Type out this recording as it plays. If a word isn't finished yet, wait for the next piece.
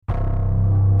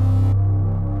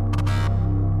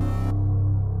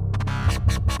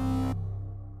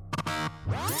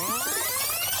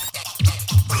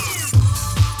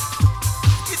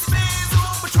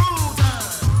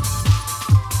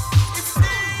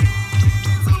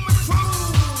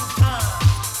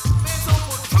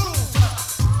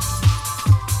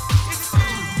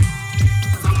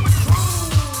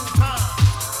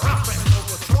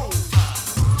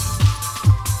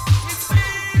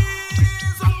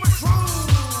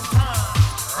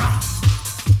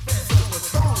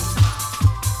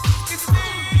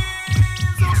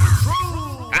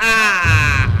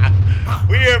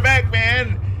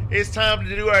It's time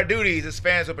to do our duties. It's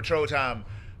Fans of Patrol time.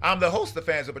 I'm the host of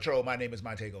Fans of Patrol. My name is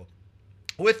Montego.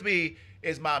 With me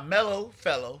is my mellow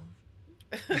fellow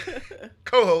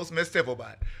co-host, Miss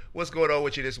Tifflebot. What's going on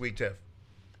with you this week, Tiff?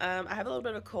 I have a little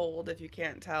bit of a cold, if you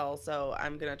can't tell, so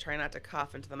I'm gonna try not to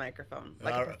cough into the microphone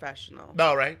like a professional.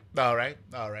 All right.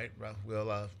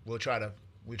 Well, we'll try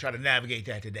to navigate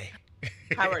that today.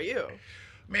 How are you?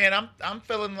 Man, I'm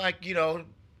feeling like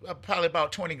probably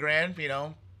about 20 grand.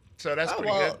 So that's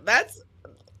pretty good.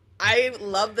 I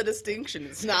love the distinction.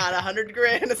 It's not 100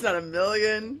 grand. It's not $1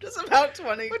 million. Just about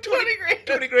 20 grand.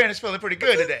 20 grand is feeling pretty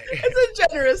good today. It's a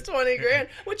generous 20 grand,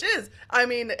 which is, I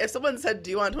mean, if someone said, do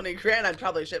you want 20 grand, I'd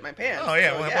probably shit my pants. Oh,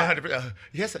 yeah, so, 100%.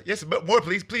 Yes, but more,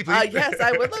 please. Yes,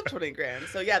 I would love 20 grand.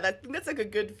 So, yeah, that's like a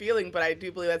good feeling, but I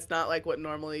do believe that's not like what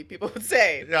normally people would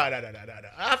say. No.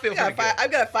 I feel pretty good.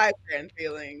 I've got a 5 grand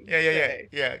feeling.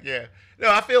 Yeah.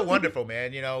 No, I feel wonderful,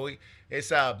 man.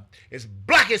 It's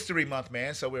Black History Month,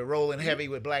 man. So we're rolling heavy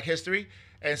with Black History.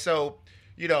 And so,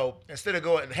 instead of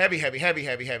going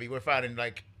heavy, we're finding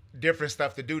like different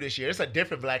stuff to do this year. It's a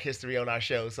different Black History on our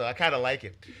show. So I kind of like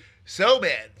it. So,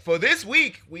 man, for this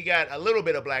week, we got a little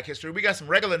bit of Black History. We got some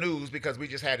regular news because we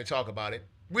just had to talk about it.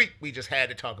 We just had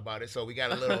to talk about it. So we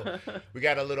got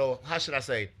a little, how should I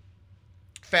say,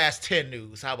 Fast 10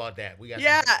 news. How about that?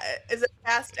 Is it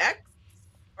Fast X?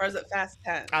 Or is it Fast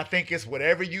 10? I think it's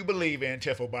whatever you believe in,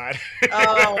 Tifflebot.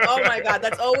 oh my God.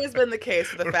 That's always been the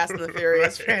case with the Fast and the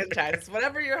Furious franchise. It's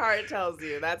whatever your heart tells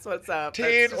you. That's what's up.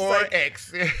 10 or like,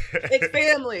 X. It's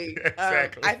family.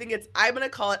 Exactly. I think I'm going to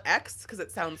call it X because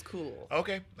it sounds cool.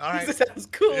 Okay. All right. It sounds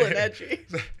cool and edgy.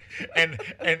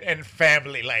 and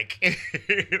family-like.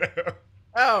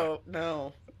 Oh,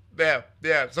 no.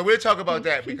 Yeah. So we'll talk about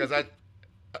that because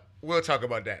we'll talk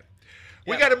about that.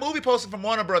 We got a movie poster from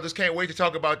Warner Brothers. Can't wait to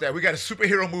talk about that. We got a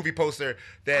superhero movie poster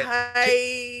that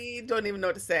I don't even know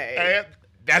what to say.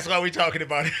 That's why we're talking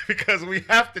about it, because we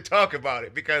have to talk about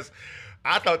it, because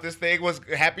I thought this thing was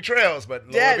Happy Trails, but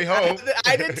lo and behold.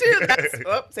 I did too.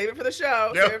 Save it for the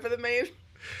show. Yep. Save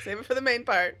it for the main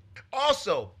part.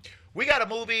 Also, we got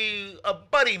a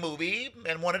buddy movie,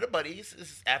 and one of the buddies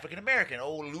is African American.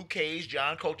 Old Luke Cage,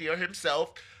 John Cotillard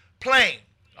himself, Plane.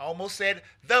 I almost said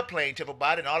The Plane,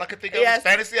 Tifflebot, and all I could think of was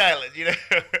Fantasy Island,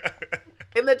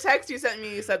 In the text you sent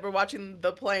me, you said we're watching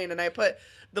The Plane, and I put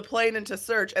The Plane into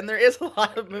search, and there is a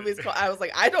lot of movies called. I was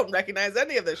like, I don't recognize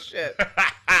any of this shit.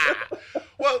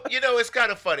 Well, it's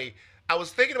kind of funny. I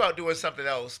was thinking about doing something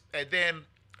else, and then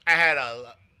I had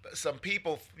some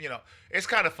people. It's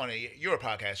kind of funny. You're a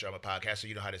podcaster. I'm a podcaster.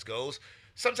 You know how this goes.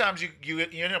 Sometimes you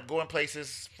end up going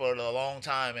places for a long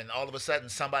time, and all of a sudden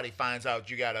somebody finds out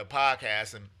you got a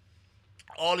podcast, and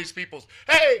all these people's,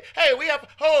 hey,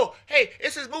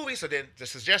 it's his movie. So then the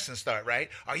suggestions start, right?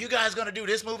 Are you guys going to do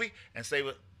this movie? And say,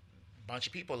 well, a bunch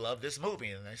of people love this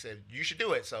movie, and they said, you should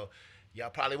do it. So y'all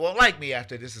probably won't like me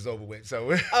after this is over with.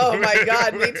 So oh my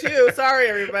God, me too. Sorry,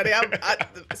 everybody.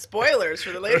 Spoilers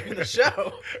for the later in the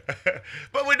show.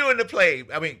 But we're doing The Plane.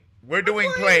 I mean, we're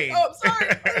doing Plane. Oh, I'm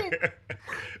sorry.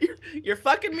 You're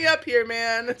fucking me up here,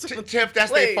 man. Tiff,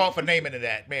 that's their fault for naming it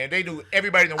that, man. They do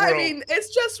everybody in the world. I mean,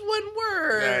 it's just one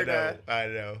word. I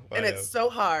know. It's so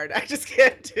hard. I just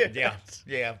can't do it.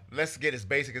 Yeah. Let's get as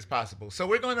basic as possible. So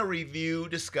we're going to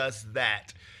discuss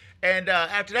that. And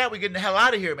after that, we're getting the hell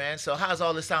out of here, man. So how's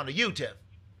all this sound to you, Tiff?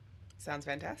 Sounds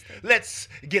fantastic. Let's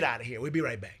get out of here. We'll be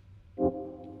right back.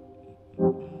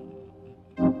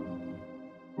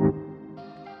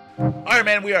 All right,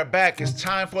 man, we are back. It's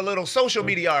time for a little social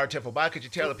media hour, Tifflebot. Could you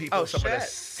tell the people some of the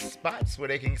spots where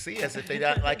they can see us if they're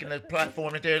not liking the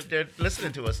platform that they're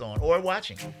listening to us on or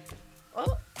watching?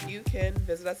 Well, you can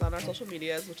visit us on our social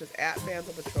medias, which is at Fans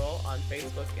of Patrol on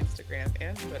Facebook, Instagram,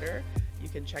 and Twitter. You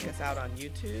can check us out on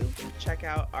YouTube. Check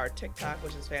out our TikTok,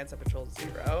 which is Fans of Patrol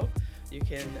 0. You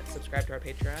can subscribe to our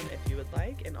Patreon if you would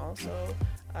like, and also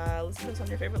listen to us on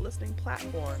your favorite listening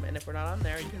platform. And if we're not on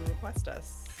there, you can request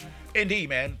us. Indeed,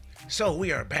 man. So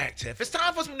we are back, Tiff. It's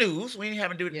time for some news. We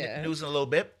haven't done news in a little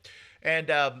bit. And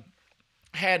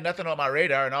had nothing on my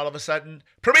radar, and all of a sudden,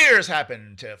 premieres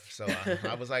happened, Tiff. So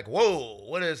I was like, whoa,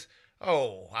 what is...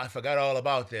 Oh, I forgot all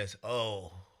about this.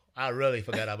 Oh, I really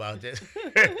forgot about this.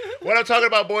 What I'm talking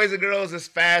about, boys and girls, is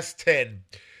Fast 10.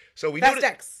 So Fast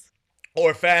X.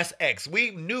 Or Fast X.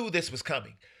 We knew this was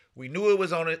coming. We knew it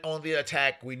was on the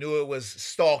attack. We knew it was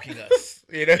stalking us.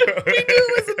 We knew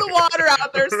it was in the water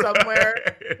out there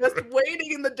somewhere, just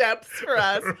waiting in the depths for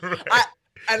us. Right.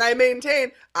 I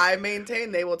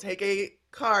maintain they will take a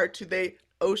car to the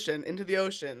ocean, into the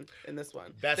ocean in this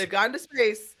one. They've gone to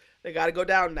space. They got to go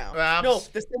down now.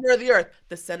 The center of the earth.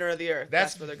 The center of the earth.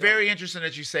 That's where they're going. Very interesting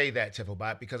that you say that,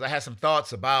 Tifflebot, because I had some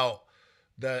thoughts about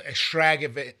the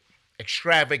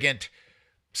extravagant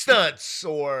stunts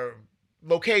or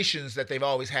locations that they've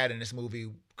always had in this movie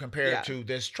compared to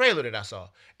this trailer that I saw.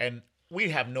 And we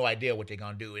have no idea what they're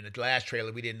gonna do. In the last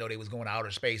trailer, we didn't know they was going to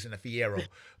outer space in the Fiero,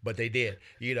 but they did.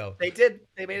 They did.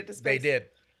 They made it to space. They did.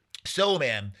 So,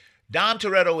 man, Dom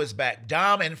Toretto is back.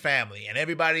 Dom and family, and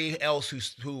everybody else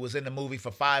who was in the movie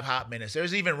for 5 hot minutes.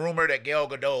 There's even rumor that Gal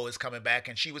Gadot is coming back,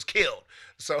 and she was killed.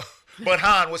 So, but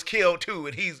Han was killed too,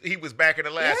 and he was back in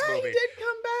the last movie. He did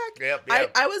come back.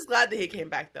 Yep. I was glad that he came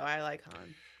back though. I like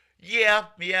Han. Yeah,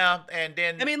 and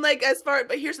then I mean, like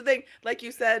but here's the thing. Like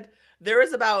you said, there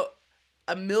is about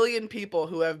 1 million people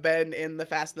who have been in the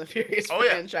Fast and the Furious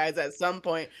franchise at some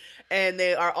point, and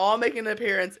they are all making an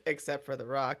appearance except for The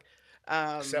Rock.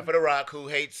 Except for The Rock, who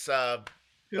hates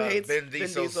Vin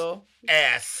Diesel's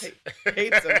ass.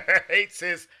 Hates him. Hates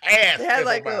his ass. They had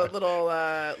like a little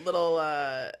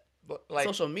like,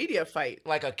 social media fight,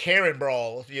 like a Karen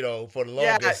brawl, for the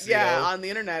longest. On the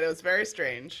internet. It was very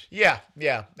strange. Yeah,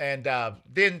 and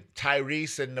then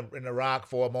Tyrese and the Rock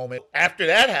for a moment. After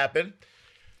that happened,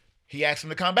 he asked him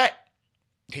to come back.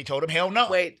 He told him hell no.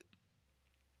 Wait.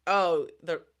 Oh,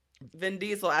 Vin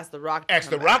Diesel asked The Rock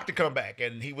to come back,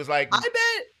 and he was like, I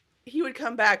bet he would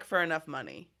come back for enough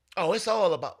money. Oh, it's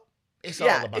all about if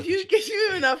you give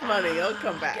you enough money, he'll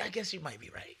come back. I guess you might be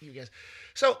right. You guess.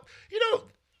 So,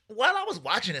 while I was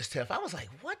watching this, Tiff, I was like,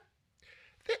 what?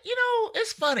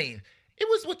 It's funny. It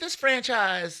was with this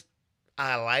franchise,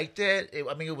 I liked it. It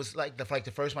was like the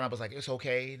first one, I was like, it's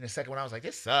okay. And the second one, I was like,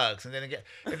 this sucks. And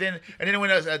then when there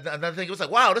was another thing, it was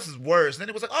like, wow, this is worse. And then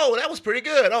it was like, oh, that was pretty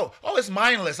good. Oh, it's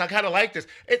mindless. I kind of like this.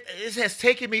 It has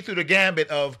taken me through the gambit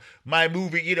of my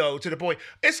movie, to the point.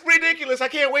 It's ridiculous. I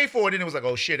can't wait for it. And it was like,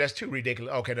 oh shit, that's too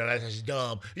ridiculous. Okay, no, that's just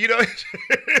dumb.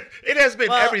 It has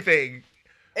been everything.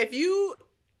 If you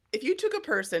took a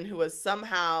person who was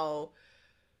somehow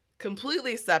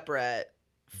completely separate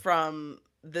from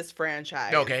this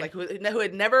franchise, like who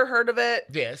had never heard of it,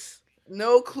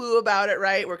 no clue about it,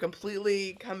 right? We're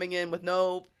completely coming in with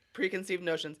no preconceived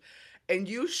notions, and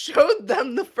you showed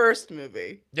them the first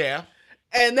movie,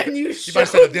 and then you showed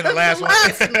them the last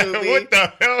movie. What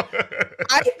the hell?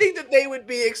 I think that they would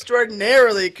be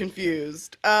extraordinarily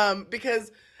confused,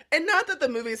 because, and not that the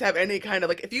movies have any kind of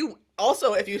like, if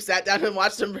you sat down and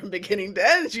watched them from beginning to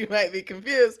end, you might be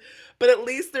confused, but at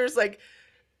least there's like,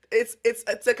 it's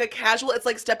like a casual, it's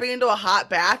like stepping into a hot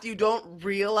bath. You don't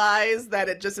realize that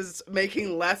it just is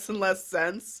making less and less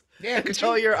sense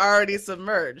until you're already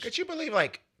submerged. Could you believe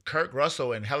like Kurt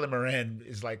Russell and Helen Mirren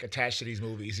is like attached to these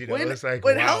movies? It's like,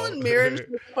 when wow. Helen Mirren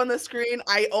showed up on the screen,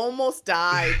 I almost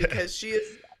died because she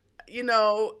is,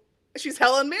 she's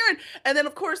Helen Mirren. And then,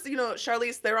 of course,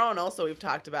 Charlize Theron also we've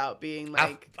talked about being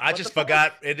like... I just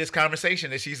forgot in this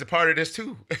conversation that she's a part of this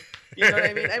too. You know what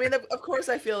I mean? I mean, of course,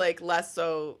 I feel like less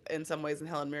so in some ways than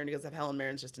Helen Mirren because Helen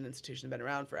Mirren's just an institution that's been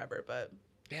around forever, but...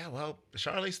 Yeah, well,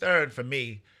 Charlize Theron, for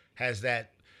me, has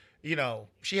that,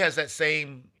 she has that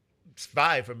same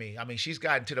vibe for me. I mean, she's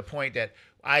gotten to the point that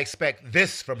I expect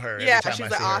this from her. Yeah, every time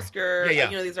she's an Oscar... Yeah.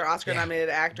 these are Oscar-nominated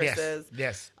actresses.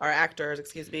 Yes. Or actors,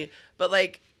 excuse me. But,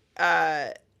 like...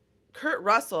 Kurt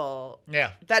Russell,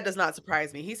 that does not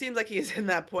surprise me. He seems like he's in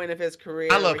that point of his career.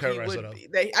 I love Kurt Russell.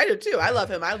 I do too. I love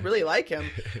him. I really like him.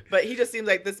 But he just seems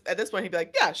like at this point he'd be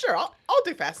like, yeah, sure, I'll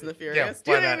do Fast and the Furious.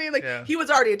 Do you know what I mean? Like he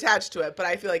was already attached to it, but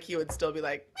I feel like he would still be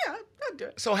like, yeah, I'll do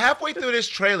it. So halfway through this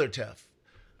trailer, Tiff,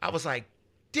 I was like,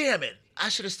 damn it. I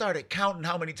should have started counting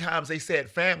how many times they said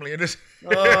family in this.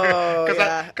 Oh,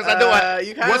 Because I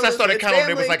know once I started counting,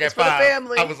 it was like at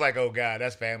 5. I was like, oh, God,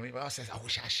 that's family. Well, I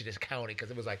wish I should have counted because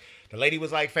it was like the lady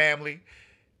was like family.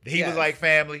 He was like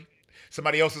family.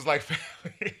 Somebody else was like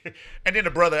family. And then the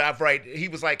brother, he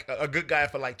was like a good guy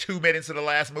for like 2 minutes of the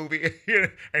last movie.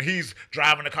 And he's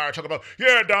driving the car talking about,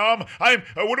 yeah, Dom, what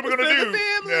are we going to do?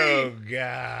 Family. Oh,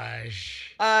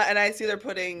 gosh. And I see they're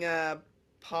putting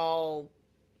Paul...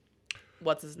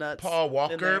 What's his nuts? Paul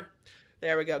Walker.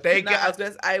 There we go.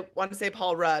 I want to say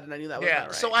Paul Rudd, and I knew that was not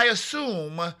right. So I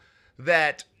assume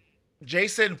that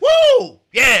Jason,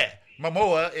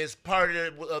 Momoa is part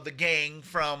of the gang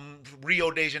from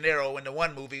Rio de Janeiro in the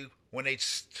one movie when they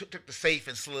took the safe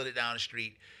and slid it down the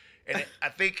street. And I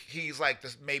think he's like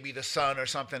maybe the son or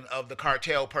something of the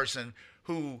cartel person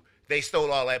who they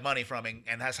stole all that money from, and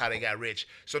that's how they got rich.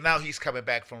 So now he's coming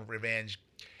back from revenge.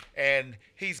 And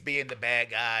he's being the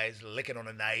bad guys, licking on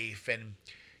a knife and,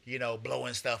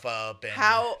 blowing stuff up. And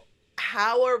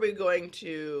how are we going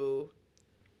to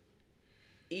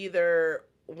either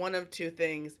one of two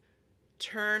things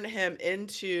turn him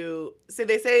into? See,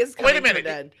 they say he's coming Wait a minute. to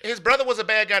dead. His brother was a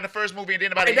bad guy in the first movie, and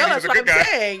then anybody I know, he was a good guy.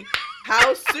 Saying.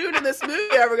 how soon in this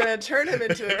movie are we going to turn him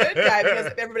into a good guy?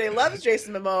 Because everybody loves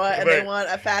Jason Momoa and they want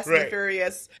a Fast and the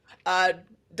Furious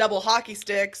double hockey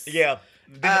sticks. Yeah.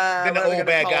 Then the old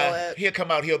bad guy, he'll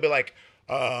come out, he'll be like,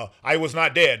 I was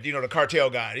not dead, the cartel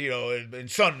guy, and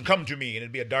son, come to me, and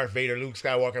it'd be a Darth Vader, Luke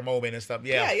Skywalker moment and stuff.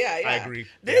 Yeah, I agree.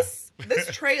 This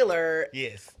trailer,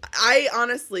 yes, I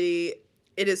honestly,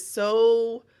 it is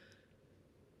so,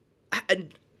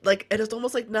 like, it is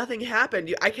almost like nothing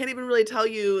happened. I can't even really tell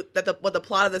you that what the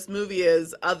plot of this movie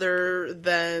is, other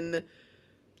than,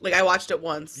 like, I watched it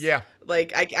once. Yeah,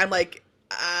 like I'm like,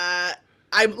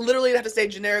 I literally have to say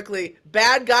generically,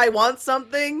 bad guy wants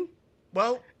something.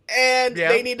 Well. And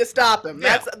they need to stop him.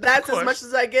 Yeah, that's as much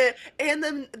as I get. And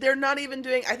then they're not even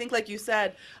doing, I think, like you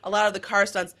said, a lot of the car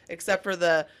stunts, except for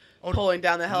the pulling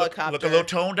down the helicopter. Look a little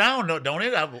toned down, don't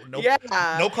it?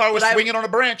 No car was swinging on a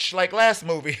branch like last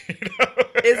movie.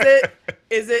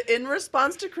 Is it in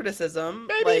response to criticism,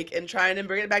 Maybe. like in trying to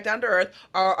bring it back down to earth,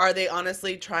 or are they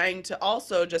honestly trying to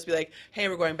also just be like, hey,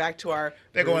 we're going back to our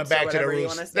They're roots, going back to the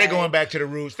roots. They're going back to the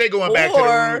roots. They're going or, back to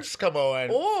the roots. Come on.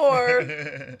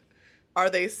 Or are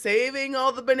they saving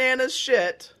all the bananas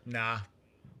shit? Nah.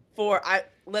 I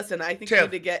think you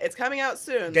need to get, it's coming out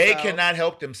soon. They cannot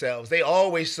help themselves. They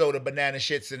always show the banana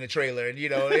shits in the trailer, and the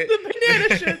banana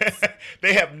shits.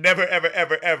 They have never, ever,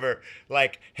 ever, ever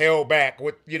like held back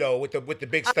with the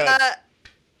big stuff.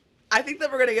 I think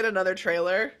that we're gonna get another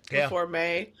trailer before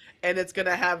May, and it's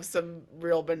gonna have some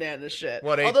real banana shit.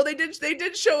 Well, although they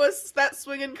did show us that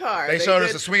swinging car. They showed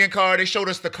us the swinging car. They showed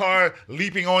us the car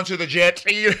leaping onto the jet.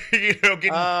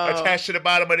 Getting attached to the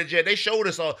bottom of the jet. They showed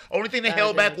us all. Only thing they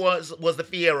held back was the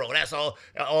Fiero. That's all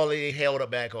they held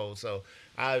up back on. So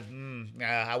I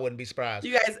wouldn't be surprised.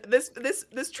 You guys,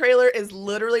 this trailer is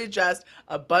literally just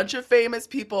a bunch of famous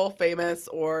people,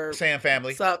 or Sam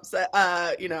family. Some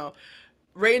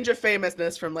range of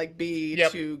famousness from like B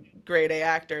to grade A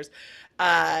actors,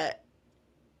 and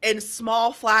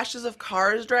small flashes of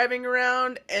cars driving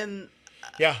around, and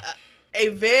a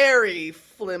very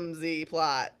flimsy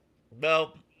plot.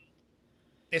 Well,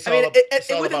 it's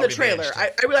within the trailer.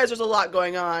 I realize there's a lot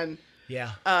going on.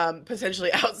 Yeah.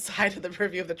 Potentially outside of the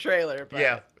preview of the trailer. But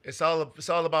yeah, it's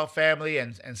all about family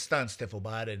and stunts,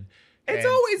 Tifflebot, and it's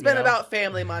always been about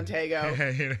family, Montego.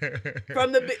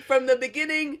 From the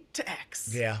beginning to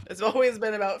X. Yeah. It's always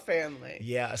been about family.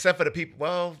 Yeah, except for the people.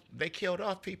 Well, they killed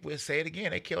off people. We'll say it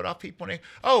again. They killed off people.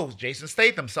 Jason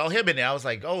Statham, saw him in there. I was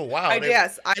like, oh, wow.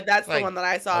 That's the one that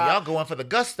I saw. Y'all going for the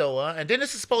gusto, huh? And then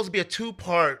this is supposed to be a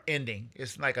 2-part ending.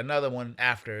 It's like another one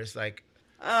after. It's like,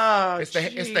 it's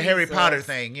the Harry Potter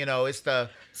thing. It's the...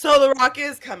 So The Rock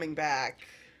is coming back.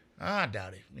 I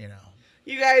doubt it,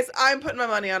 You guys, I'm putting my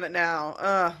money on it now.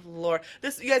 Oh, Lord.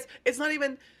 You guys, it's not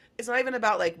even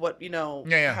about like what,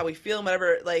 how we feel and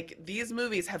whatever. Like, these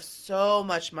movies have so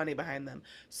much money behind them.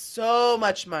 So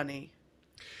much money.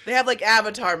 They have like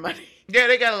Avatar money. Yeah,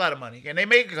 they got a lot of money, and they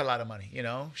make a lot of money,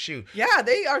 shoot. Yeah,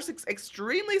 they are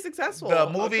extremely successful. The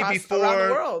movie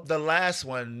before the last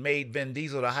one made Vin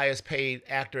Diesel the highest paid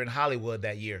actor in Hollywood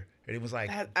that year. And it was like,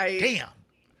 damn.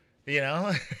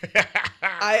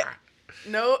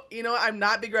 No, I'm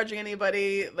not begrudging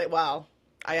anybody.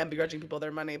 I am begrudging people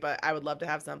their money, but I would love to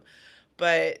have some.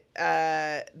 But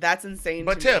that's insane.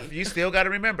 But Tiff, you still got to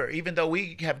remember, even though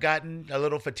we have gotten a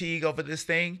little fatigue over this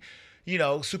thing,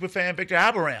 superfan Victor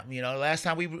Albaram, last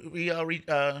time we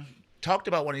talked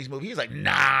about one of these movies, he's like,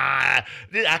 nah,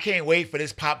 I can't wait for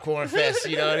this popcorn fest.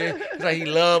 It's like he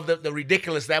loved the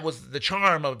ridiculous. That was the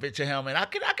charm of it to him, and I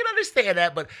can understand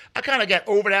that. But I kind of got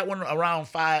over that one around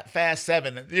Fast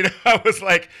 7. I was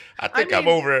like, I'm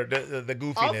over the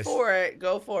goofiness. All for it,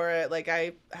 go for it. Like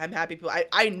I'm happy.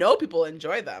 I know people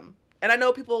enjoy them, and I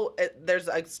know people. There's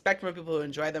a spectrum of people who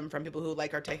enjoy them, from people who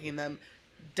are taking them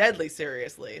deadly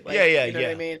seriously. Yeah. You know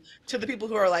what I mean? To the people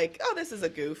who are like, oh, this is a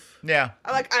goof. Yeah.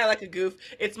 I like a goof.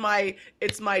 It's my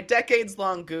decades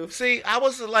long goof. See, I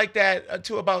was like that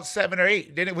until about 7 or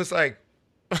 8. Then it was like,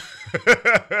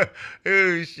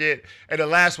 oh shit. And the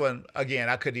last one, again,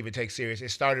 I couldn't even take serious. It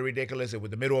started ridiculous. The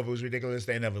middle of it was ridiculous.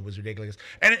 The end of it was ridiculous.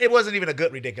 And it wasn't even a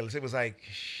good ridiculous. It was like,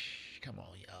 come on,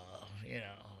 y'all.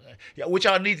 Yeah, what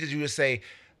y'all need to do is say,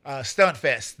 Stunt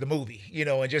Fest, the movie,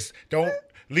 and just don't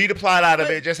leave the plot out of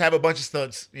it. Just have a bunch of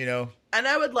stunts, And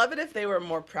I would love it if they were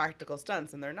more practical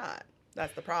stunts, and they're not.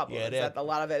 That's the problem. Yeah, that a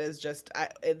lot of it is just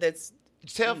it's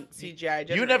CGI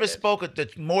generated. You never spoke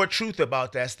more truth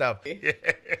about that stuff.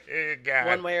 God.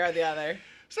 One way or the other.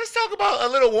 So let's talk about a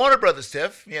little Warner Brothers,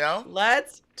 Tiff,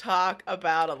 Let's talk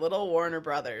about a little Warner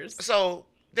Brothers. So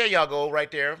there y'all go,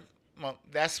 right there. Well,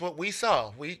 that's what we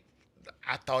saw.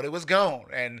 I thought it was gone.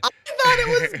 And I thought it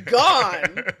was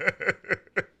gone.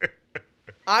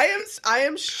 I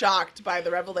am shocked by the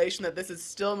revelation that this is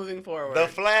still moving forward. The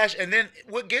Flash, and then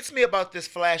what gets me about this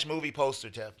Flash movie poster,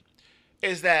 Tiff,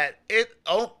 is that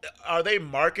are they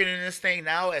marketing this thing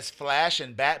now as Flash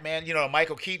and Batman? You know,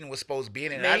 Michael Keaton was supposed to be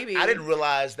in it. Maybe. I didn't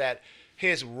realize that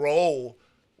his role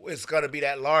is going to be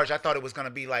that large. I thought it was going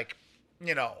to be like,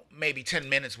 you know, maybe 10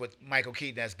 minutes with Michael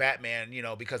Keaton as Batman, you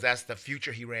know, because that's the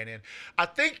future he ran in. I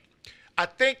think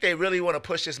they really want to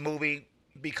push this movie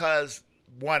because,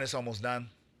 one, it's almost done.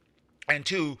 And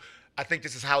two, I think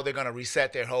this is how they're going to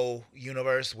reset their whole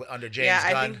universe under James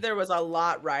Gunn. I think there was a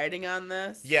lot riding on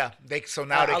this. Yeah, so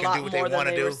now they can do what they want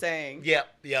to do. Were saying.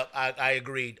 Yep, I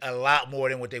agreed. A lot more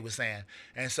than what they were saying.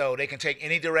 And so they can take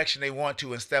any direction they want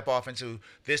to and step off into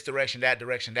this direction, that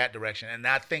direction, that direction. And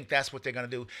I think that's what they're going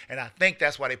to do. And I think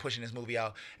that's why they're pushing this movie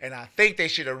out. And I think they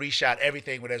should have reshot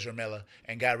everything with Ezra Miller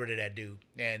and got rid of that dude.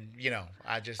 And, you know,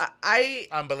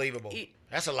 unbelievable.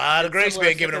 That's a lot of grace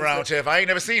being given around, Tiff. I ain't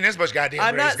never seen this much goddamn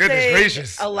I'm grace. not Goodness saying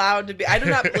gracious. allowed to be. I do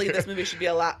not believe this movie should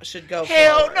go.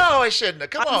 Hell forward. no, it shouldn't have.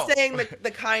 Come on. I'm saying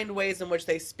the kind ways in which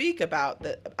they speak about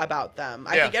them.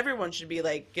 I think everyone should be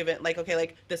like given like, okay,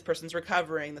 like this person's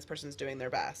recovering, this person's doing their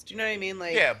best. You know what I mean?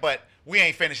 Like, yeah, but we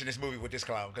ain't finishing this movie with this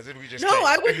clown because if we just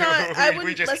I would not. I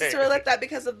wouldn't just necessarily let that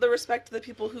because of the respect to the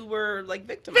people who were like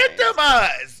victimized.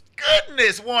 Victimized.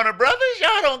 Goodness, Warner Brothers,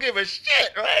 y'all don't give a shit,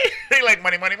 right? They like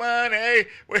money, money, money. Hey,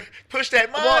 push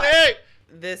that money. Well,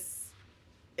 this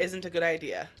isn't a good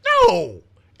idea. No,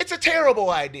 it's a terrible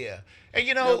idea. And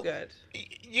you know, no good.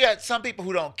 You got some people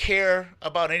who don't care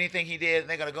about anything he did, and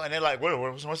they're gonna go and they're like,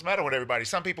 what's the matter with everybody?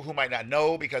 Some people who might not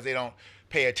know because they don't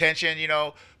pay attention, you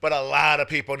know. But a lot of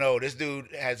people know this dude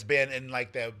has been in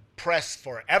like the press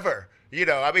forever. You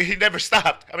know, I mean, he never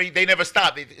stopped. I mean, they never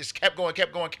stopped. They just kept going.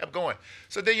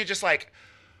 So then you're just like,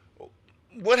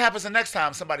 what happens the next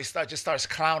time somebody starts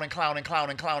clowning?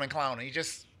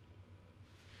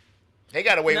 They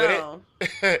got away with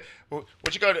it.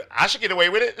 What you gonna do? I should get away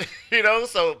with it. You know,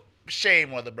 so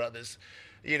shame on the brothers.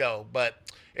 You know, but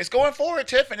it's going forward,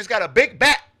 Tiff, and it's got a big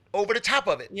bat over the top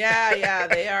of it. Yeah,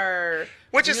 they are.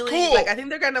 Which really, is cool. Like, I think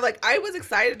they're kind of like, I was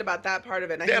excited about that part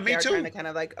of it. And I think me too. Kind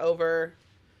of like over.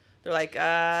 They're like,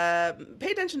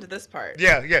 pay attention to this part.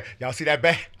 Yeah. Y'all see that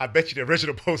bat? I bet you the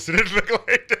original poster didn't look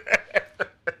like that.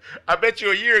 I bet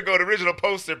you a year ago the original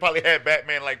poster probably had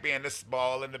Batman like being this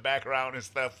small in the background and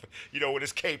stuff, you know, with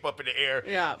his cape up in the air.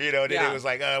 Yeah. You know, then it was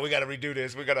like, we gotta redo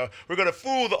this. We're gonna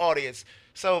fool the audience.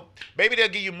 So maybe they'll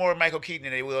give you more Michael Keaton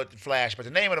than they will Flash, but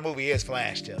the name of the movie is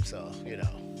Flash, Tim, so you know.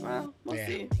 Well, we'll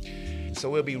see. So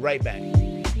we'll be right back.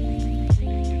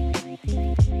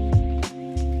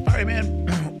 All right, man.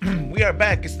 We are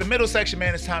back. It's the middle section,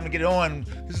 man. It's time to get it on.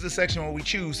 This is the section where we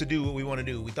choose to do what we want to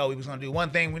do. We thought we was going to do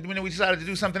one thing, we decided to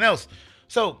do something else.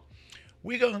 So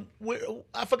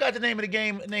I forgot the name of the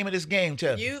game. Name of this game,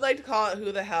 Tiff. You like to call it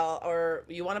Who the Hell, or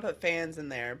you want to put fans in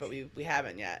there, but we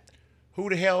haven't yet. Who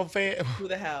the hell fan? Who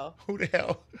the hell? Who the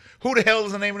hell? Who the hell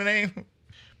is the name of the name?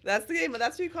 That's the game, but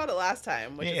that's what you called it last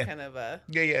time, which is kind of a.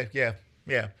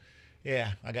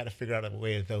 Yeah, I got to figure out a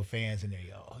way to throw fans in there,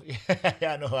 y'all.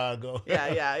 I know how it go.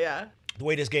 Yeah. The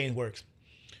way this game works,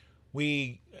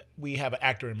 we have an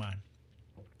actor in mind.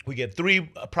 We get 3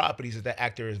 properties that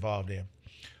actor is involved in.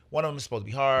 One of them is supposed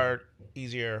to be hard,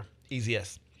 easier,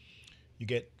 easiest. You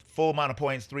get full amount of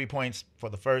points, 3 points for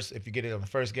the first. If you get it on the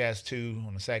first guess, 2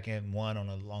 on the second, 1 on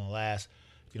the last.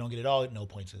 If you don't get it all, no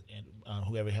points. And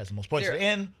whoever has the most points at the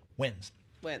end wins.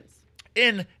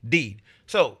 Indeed.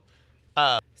 So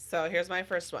here's my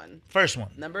first one.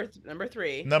 Number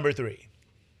 3. Number 3.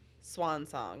 Swan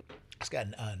Song. It's got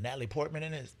Natalie Portman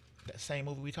in it. That same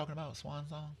movie we talking about, Swan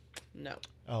Song? No.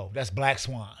 Oh, that's Black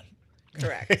Swan.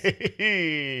 Correct.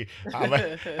 I'm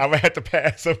gonna have to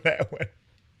pass on that one.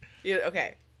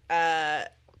 Okay.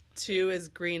 2 is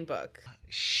Green Book.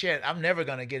 Shit, I'm never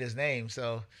gonna get his name.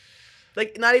 So,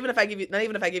 like, not even if I give you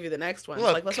the next one.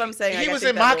 Look, like, that's what I'm saying. He was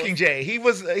in Mockingjay. He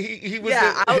was.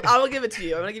 Yeah, I will give it to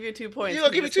you. I'm gonna give you 2 points. You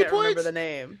gonna give me 2 points? Remember the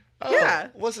name? Oh, yeah.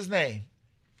 What's his name?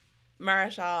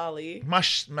 Mahershala Ali.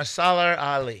 Mahershala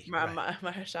Ali.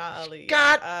 Mahershala Ali.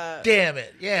 God damn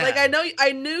it! Yeah. Like,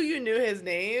 I knew you knew his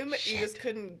name. Shit. You just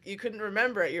couldn't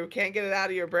remember it. You can't get it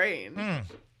out of your brain.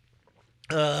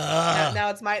 Now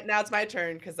it's my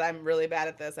turn because I'm really bad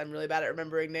at this. I'm really bad at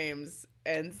remembering names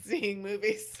and seeing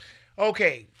movies.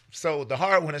 Okay, so the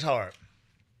hard one is hard.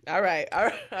 All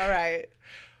right.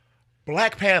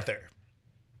 Black Panther.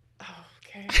 Oh,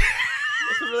 okay.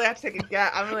 I really have to take a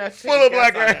guess. I'm really have to take full a of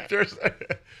guess black actors.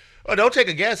 Oh, don't take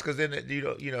a guess because then you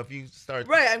know if you start.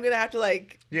 Right, I'm gonna have to but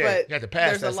you have to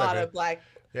pass. There's a lot of black.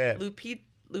 Yeah.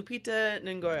 Lupita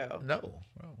Nyong'o. No.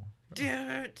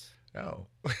 Damn it. No.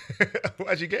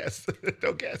 Why'd you guess?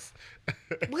 Don't guess.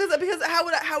 Because how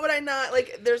would I not,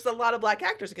 like, there's a lot of black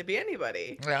actors. It could be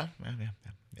anybody. Yeah.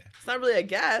 It's not really a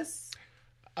guess.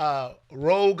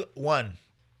 Rogue One.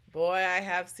 Boy, I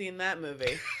have seen that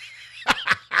movie.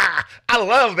 I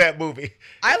love that movie.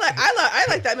 I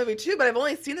like that movie too, but I've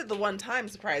only seen it the one time,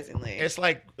 surprisingly. It's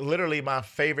like literally my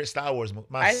favorite Star Wars movie.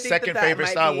 My I think second that favorite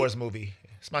might Star be- Wars movie.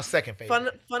 It's my second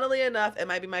favorite. Funnily enough, it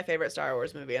might be my favorite Star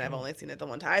Wars movie, and I've only seen it the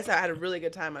one time. So I had a really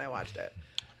good time when I watched it.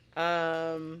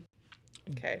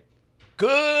 Okay.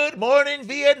 Good Morning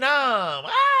Vietnam.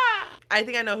 Ah! I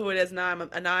think I know who it is now. I'm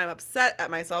upset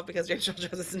at myself because James Earl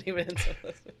Jones isn't even in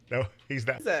this. No, he's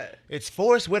not. Who's it? It's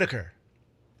Forrest Whitaker.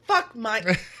 Fuck my.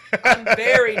 I'm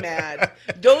very mad.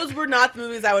 Those were not the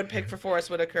movies I would pick for Forrest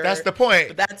Whitaker. That's the point.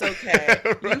 But that's okay.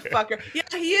 Right. You fucker. Yeah,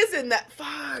 he is in that.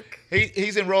 Fuck.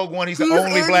 He's in Rogue One. He's the He's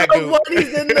only in black Rogue dude. One.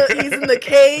 He's in the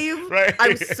cave. Right.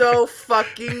 I'm so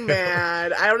fucking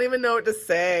mad. I don't even know what to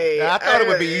say. Now, I thought it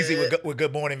would be easy with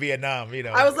Good Morning Vietnam. You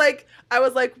know. I was like,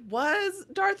 was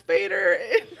Darth Vader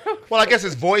in Rogue Well, I guess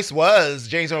his voice was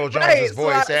James Earl Jones' Right,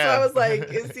 voice. so Yeah. I was like,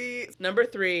 is he? Number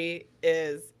 3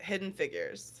 is Hidden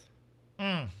Figures.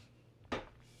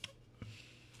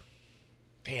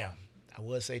 Damn. I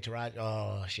would say Taraji.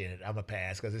 Oh shit, I'm a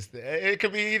pass because it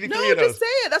could be either No, three of those. just say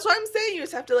it. That's what I'm saying. You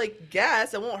just have to like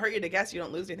guess. It won't hurt you to guess. You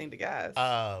don't lose anything to guess.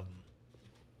 Janelle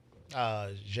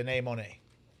Monáe.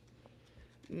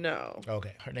 No.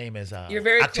 Okay, her name is You're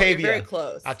very Octavia. You're very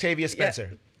close. Octavia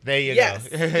Spencer. There you Yes,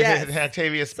 go. yes.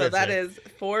 Octavia So Spencer. that is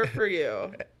 4 for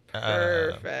you.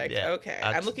 Perfect. yeah. Okay.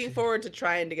 I'm looking forward to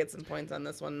trying to get some points on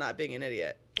this one, not being an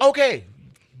idiot. Okay,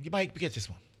 you might get this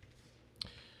one.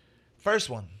 First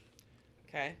one,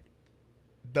 Okay.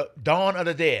 the Dawn of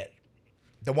the Dead,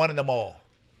 the one in the mall,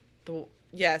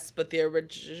 Yes, but the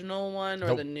original one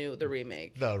or The- the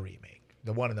remake? the remake,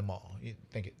 the one in the mall. You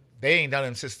think they ain't done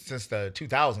it since the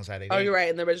 2000s? Had they? Oh, you're right.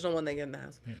 In the original one, they get in the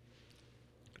house.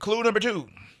 Clue number 2,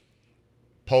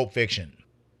 Pulp Fiction.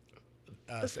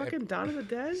 The fucking Dawn of the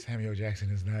Dead? Samuel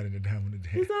Jackson is not in the Dawn of the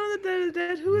Dead. He's not on the Dead of the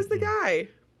Dead. Who is the guy?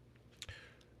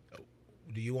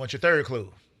 Do you want your third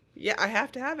clue? Yeah, I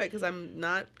have to have it because I'm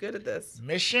not good at this.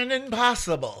 Mission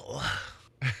Impossible.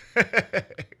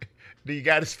 Do you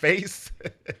got his face?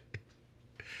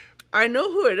 I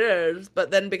know who it is,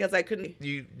 but then because I couldn't,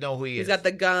 You know who he he's is. got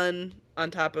the gun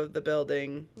on top of the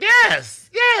building. Yes.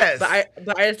 But I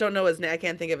just don't know his name. I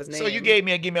can't think of his name. So you gave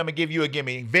me a gimme. I'm gonna give you a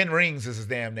gimme. Vin Rings is his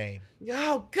damn name.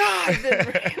 Oh God!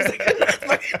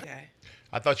 Okay.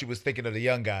 I thought you was thinking of the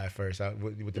young guy first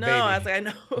with the No, baby. I was like, I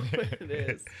know what it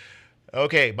is.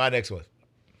 Okay, my next one.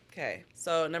 Okay,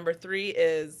 so number 3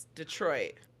 is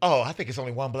Detroit. Oh, I think it's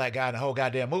only one black guy in the whole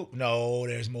goddamn movie. No,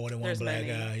 there's more than one There's black many.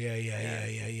 guy.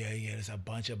 Yeah. There's a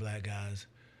bunch of black guys.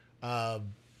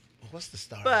 What's the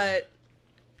star? But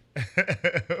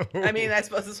I mean, I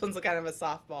suppose this one's kind of a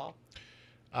softball.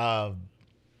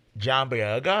 John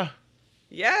Boyega.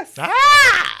 Yes.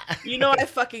 Ah! You know, I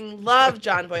fucking love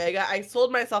John Boyega. I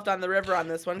sold myself down the river on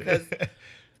this one because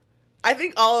I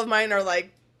think all of mine are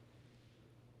like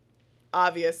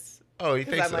obvious. Oh, you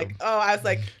think I'm so? like, I was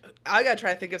like, I gotta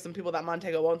try to think of some people that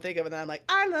Montego won't think of, and then I'm like,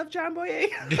 I love John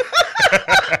Boyega.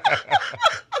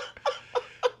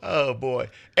 Oh boy!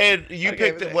 And you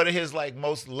Okay, picked okay. one of his like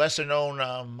most lesser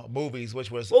known movies,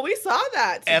 which was Well, we saw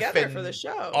that together effing for the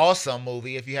show. awesome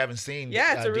movie. If you haven't seen,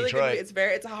 Yeah, it's a really Detroit. good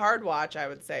movie. It's a hard watch, I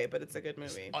would say, but it's a good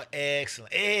movie.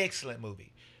 Excellent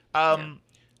movie.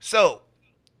 So,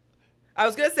 I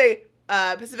was gonna say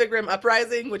Pacific Rim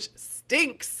Uprising, which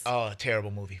stinks,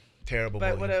 terrible movie. Terrible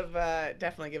but movie. would have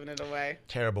definitely given it away.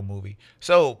 Terrible movie.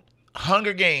 So,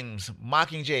 Hunger Games,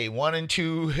 Mockingjay 1 and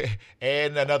 2,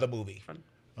 and another movie.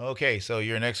 Okay, so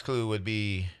your next clue would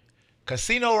be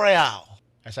Casino Royale.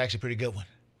 That's actually a pretty good one.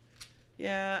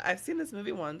 Yeah, I've seen this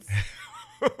movie once.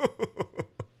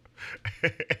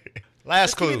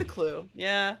 Last Just give me clue. the clue.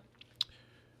 Yeah.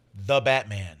 The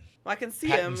Batman. Well, I can see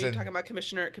him. You're Pattinson. talking about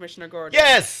Commissioner Gordon.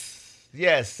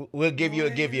 Yes. We'll give you a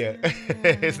give you.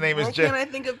 His name is Why can't I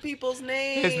think of people's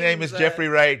names? His name is Jeffrey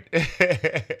Wright.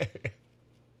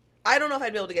 I don't know if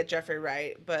I'd be able to get Jeffrey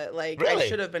Wright, but like Really? I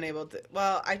should have been able to.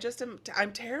 Well,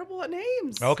 I'm terrible at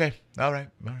names. Okay. All right.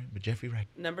 But Jeffrey Wright.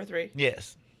 Number 3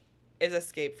 Yes. is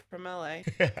Escape from LA.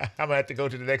 I'm gonna have to go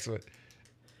to the next one.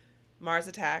 Mars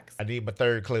Attacks. I need my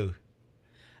third clue.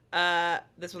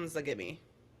 This one's a gimme.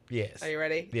 Yes. Are you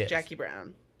ready? Yes. Jackie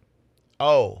Brown.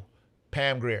 Oh,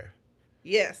 Pam Grier.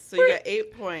 Yes. So you got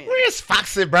 8 points. Where's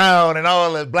Foxy Brown and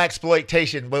all the black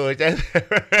exploitation boys?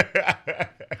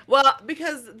 Well,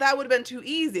 because that would have been too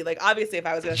easy. Like, obviously, if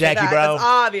I was going to say Jackie that, Brown. that's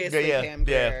obviously Yeah, Pam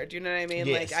yeah. Grier. Do you know what I mean?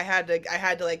 Yes. Like, I had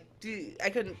to like, I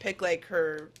couldn't pick like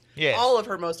her, Yes. all of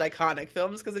her most iconic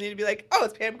films because I need to be like, oh,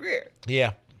 it's Pam Grier.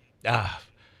 Yeah.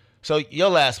 So your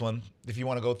last one, if you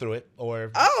want to go through it,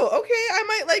 or Oh, okay. I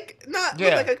might like not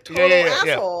Yeah. look like a total Yeah.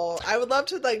 asshole. I would love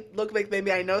to like look like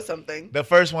maybe I know something. the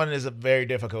first one is very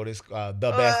difficult. It's the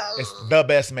best. It's The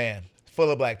Best Man, full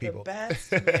of black people. The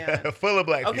Best Man. Full of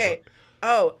black Okay. people.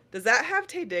 Oh, does that have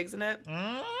Taye Diggs in it?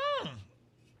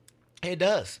 It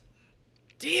does.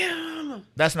 Damn.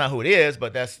 That's not who it is,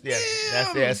 but that's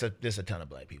Damn. there's a ton of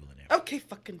black people in there. Okay,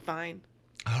 fucking fine.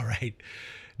 All right.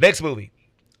 Next movie,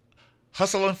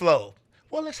 Hustle and Flow.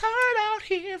 Well, it's hard out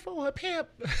here for a pimp.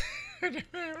 Running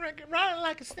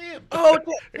like a stamp. Oh,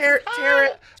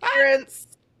 Terrence.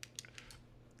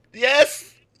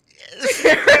 Yes.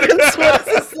 Terrence, what's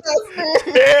his last name?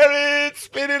 Terrence,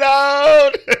 spit it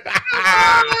out.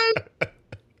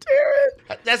 Terrence.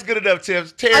 That's good enough, Tim.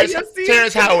 Terrence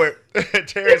it. Howard.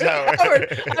 Terrence Howard.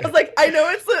 I was like, I know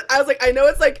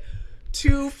it's like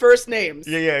two first names.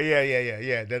 Yeah.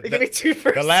 They give me two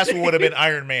first The last one names. would have been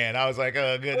Iron Man. I was like,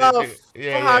 oh, goodness. Oh,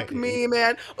 fuck me,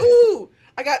 man. Ooh,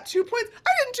 I got 2 points.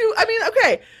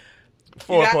 Okay.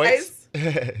 4 You guys, points.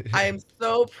 I am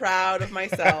so proud of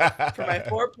myself for my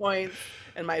 4 points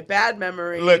and my bad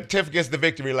memory. Look, Tiff gets the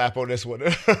victory lap on this one. No,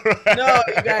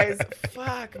 you guys,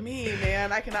 fuck me,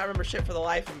 man. I cannot remember shit for the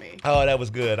life of me. Oh, that was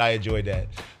good. I enjoyed that.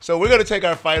 So we're gonna take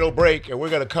our final break, and we're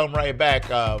gonna come right back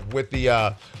with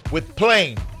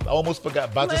Plane. I almost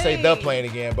forgot about to say The Plane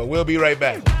again, but we'll be right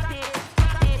back.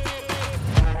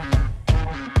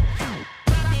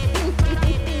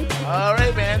 All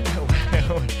right, man.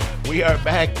 We are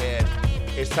back, man.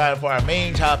 It's time for our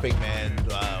main topic, man.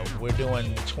 We're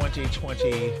doing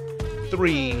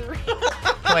 2023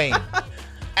 Plane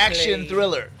action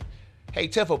thriller. Hey,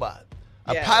 Tifobot.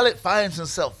 A pilot finds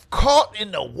himself caught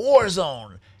in the war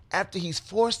zone after he's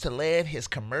forced to land his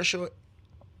commercial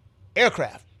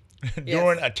aircraft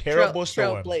during a terrible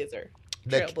storm. Trailblazer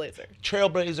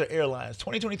Airlines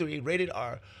 2023 rated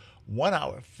R, 1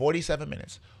 hour 47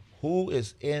 minutes. Who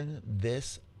is in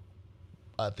this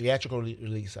theatrical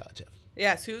release, Jeff?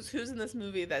 Yes, who's in this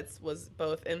movie that was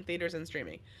both in theaters and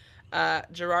streaming?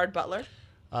 Gerard Butler.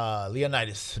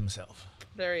 Leonidas himself.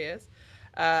 There he is.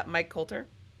 Mike Coulter.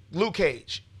 Luke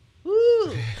Cage.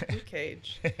 Woo! Luke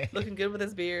Cage. Looking good with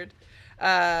his beard.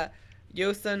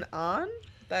 Yosun An.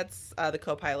 That's the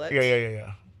co-pilot.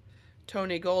 Yeah.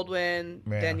 Tony Goldwyn.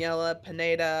 Yeah. Daniela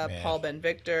Pineda. Man. Paul Ben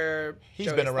Victor. He's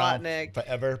Joey been around Slotnick.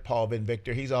 forever. Paul Ben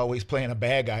Victor. He's always playing a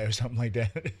bad guy or something like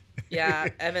that. Yeah,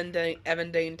 Evan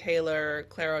Dane Taylor,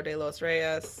 Claro de los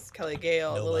Reyes, Kelly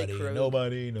Gale, Lily Krug.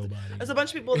 Nobody. There's a bunch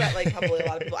of people that like probably a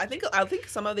lot of people. I think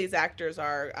some of these actors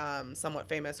are somewhat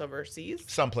famous overseas.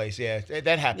 Someplace, yeah.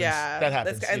 That happens. Yeah, that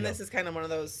happens. This is kind of one of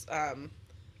those.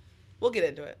 We'll get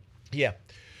into it. Yeah.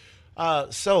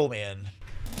 So, man.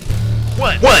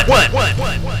 One. Word.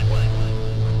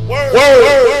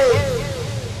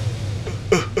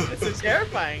 It's a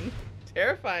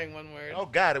terrifying one word. Oh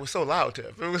God, it was so loud,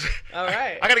 Tiff. It was. All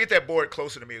right. I gotta get that board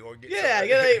closer to me. Or get Yeah, you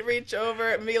gotta like, reach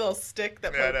over, maybe a little stick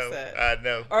that I pokes know. it, I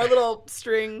know. or a little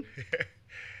string.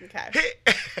 Okay.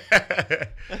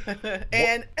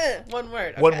 And one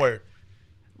word. Okay. One word.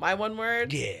 My one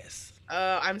word. Yes.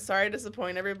 I'm sorry to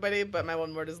disappoint everybody, but my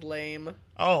one word is lame.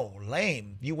 Oh,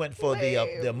 lame. You went for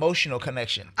the emotional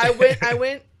connection. I went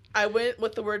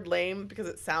with the word lame because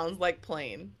it sounds like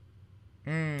plain.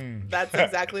 That's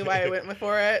exactly why I went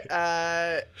for it.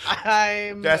 That's a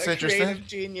interesting. Creative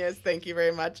genius. Thank you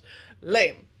very much.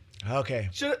 Lame. Okay.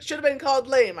 Should have been called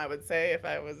lame, I would say, if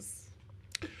I was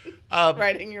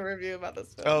writing a review about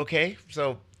this film. Okay.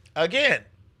 So again,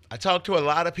 I talked to a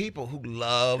lot of people who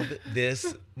loved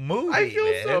this movie. I feel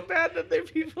man. so bad that they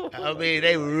people. I mean,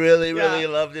 they really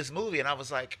love this movie, and I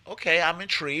was like, okay, I'm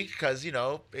intrigued because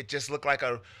it just looked like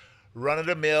a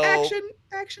run-of-the-mill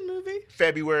action movie.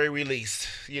 February release.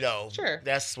 Sure.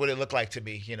 That's what it looked like to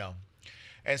me.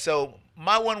 And so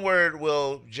my one word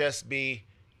will just be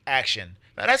action.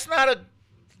 Now that's not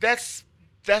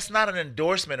an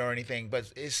endorsement or anything,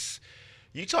 but it's.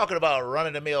 You talking about a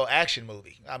run-of-the-mill action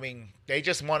movie. I mean, they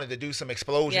just wanted to do some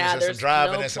explosions and some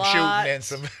driving and some shooting and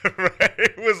some... Right?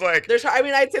 It was like...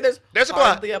 I'd say there's a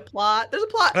plot. A plot. There's a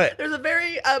plot. Right. There's a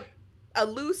very a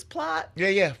loose plot.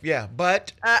 Yeah.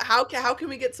 But How can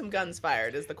we get some guns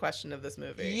fired? Is the question of this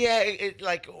movie. yeah,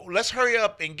 like let's hurry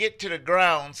up and get to the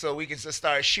ground so we can just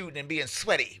start shooting and being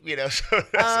sweaty. So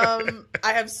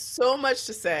I have so much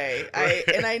to say.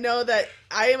 I know that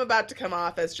I am about to come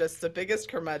off as just the biggest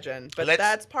curmudgeon, but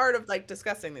that's part of like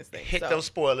discussing these things. Hit those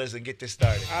spoilers and get this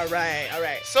started. All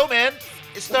right. So man,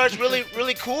 it starts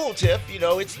really cool, Tiff.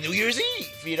 It's New Year's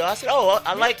Eve. I said, oh,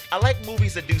 I like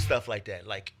movies that do stuff like that,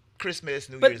 like Christmas,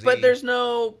 New Year's Eve. But there's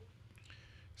no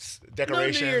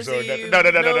decorations no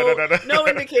or no. No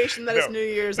indication that it's New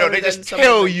Year's. No, they just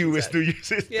tell you it's New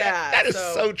Year's Eve. Yeah, that is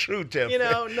so true, Tim.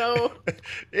 No.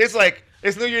 It's like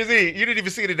it's New Year's Eve. You didn't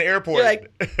even see it in the airport. You're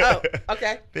like, oh,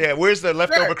 okay. Yeah, where's the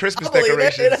leftover Christmas I'll believe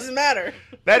decorations? It doesn't matter.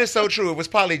 That is so true. It was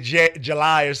probably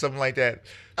July or something like that.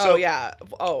 So, oh yeah.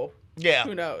 Oh yeah.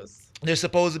 Who knows? They're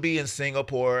supposed to be in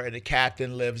Singapore, and the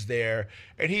captain lives there,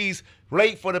 and he's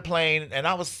late for the plane. And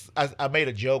I made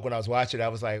a joke when I was watching. I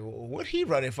was like, "What he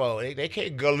running for? They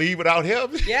can't go leave without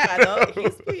him." Yeah, no.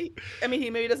 He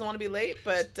maybe doesn't want to be late,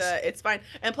 but it's fine.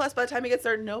 And plus, by the time he gets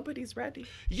there, nobody's ready.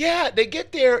 Yeah, they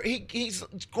get there. He's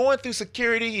going through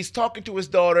security. He's talking to his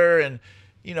daughter, and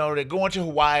they're going to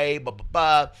Hawaii. Blah blah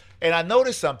blah. And I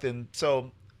noticed something.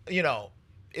 So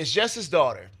it's just his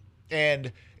daughter,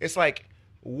 and it's like,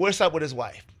 what's up with his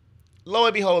wife? Lo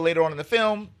and behold, later on in the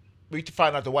film, we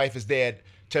find out the wife is dead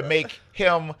to make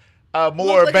him a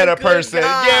better person.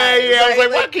 Guy, yeah. Right? I was like,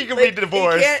 why can't you be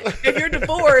divorced? If you're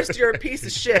divorced, you're a piece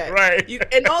of shit. Right.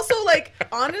 And also, like,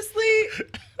 honestly,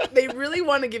 they really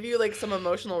want to give you like some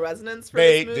emotional resonance for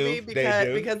this movie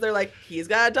because they're like, he's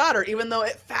got a daughter, even though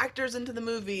it factors into the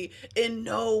movie in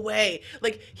no way.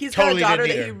 Like, he's totally got a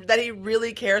daughter that he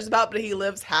really cares about, but he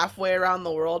lives halfway around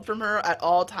the world from her at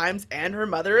all times, and her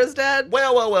mother is dead.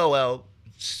 Well.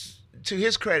 To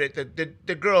his credit,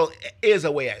 the girl is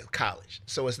away at college,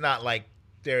 so it's not like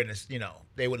they're in this.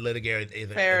 They would litigate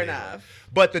either. Fair enough.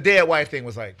 But the dead wife thing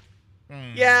was like.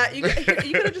 Yeah, you could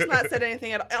have just not said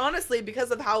anything at all. Honestly,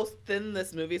 because of how thin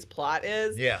this movie's plot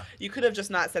is, you could have just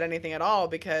not said anything at all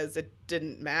because it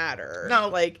didn't matter. No.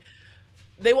 Like,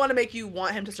 they want to make you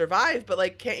want him to survive, but,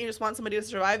 like, can't you just want somebody to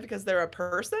survive because they're a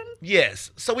person?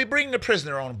 Yes. So we bring the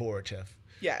prisoner on board, Tiff.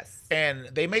 Yes. And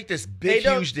they make this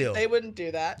huge deal. They wouldn't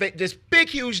do that. This big,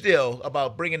 huge deal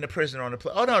about bringing the prisoner on the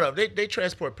plane. Oh, no. They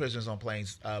transport prisoners on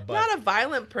planes. But not a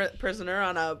violent prisoner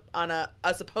on a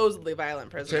supposedly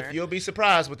violent prisoner. Tiff, you'll be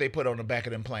surprised what they put on the back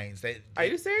of them planes. Are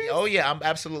you serious? Oh, yeah. I'm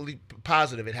absolutely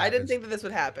positive it happens. I didn't think that this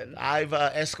would happen. I've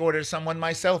escorted someone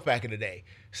myself back in the day.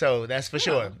 So that's for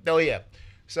sure. Oh, yeah.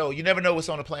 So you never know what's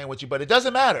on a plane with you, but it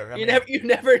doesn't matter. You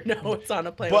never know what's on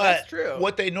a plane. But that's true.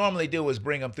 What they normally do is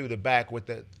bring them through the back with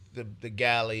the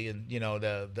galley and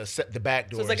the back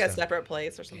door. So it's like a separate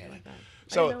place or something like that.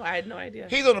 So I had no idea.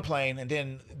 He's on a plane, and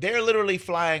then they're literally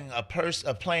flying a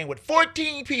plane with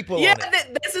 14 people on it. Yeah,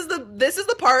 this is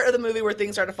the part of the movie where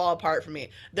things start to fall apart for me.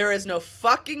 There is no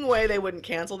fucking way they wouldn't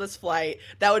cancel this flight.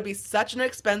 That would be such an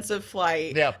expensive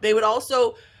flight. Yeah. They would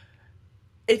also.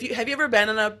 Have you ever been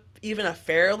on even a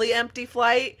fairly empty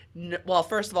flight? Well,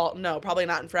 first of all, no, probably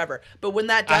not in forever. But when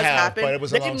that does happen,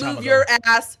 they move your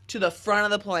ass to the front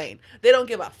of the plane. They don't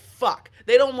give a fuck.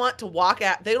 They don't want to walk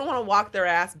their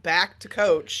ass back to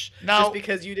coach just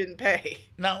because you didn't pay.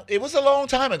 Now, it was a long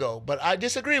time ago, but I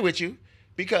disagree with you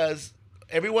because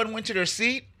everyone went to their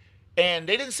seat and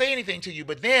they didn't say anything to you.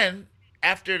 But then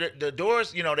after the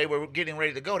doors, they were getting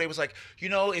ready to go. They was like,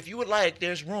 if you would like,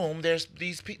 there's room. There's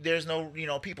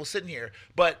no, people sitting here.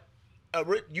 But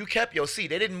you kept your seat.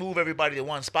 They didn't move everybody to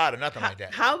one spot or nothing like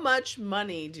that. How much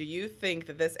money do you think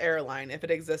that this airline, if it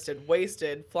existed,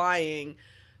 wasted flying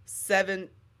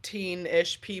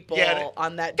 17-ish people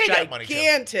on that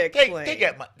gigantic plane? They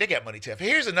got money, Tiff.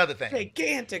 Here's another thing.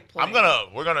 Gigantic plane.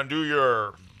 We're gonna do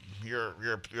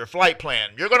your flight plan.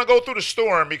 You're gonna go through the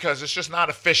storm because it's just not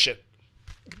efficient.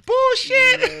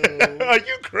 Bullshit. No. Are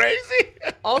you crazy?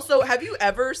 Also, have you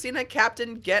ever seen a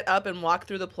captain get up and walk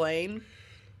through the plane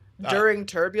during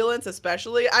turbulence,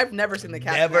 especially? I've never seen the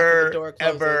captain after the door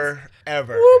closes.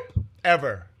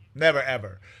 Ever. Never,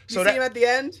 ever. So you see him at the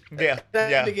end? Yeah.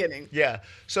 At the beginning. Yeah.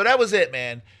 So that was it,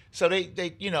 man. So they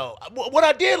what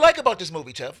I did like about this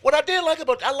movie, Tiff,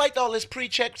 I liked all this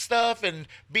pre-check stuff and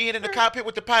being in the cockpit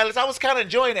with the pilots. I was kind of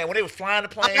enjoying that when they were flying the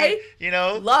plane,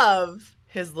 I love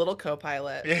his little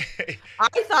co-pilot. Yeah.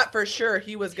 I thought for sure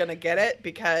he was gonna get it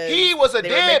because He was a they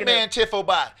were dead making man,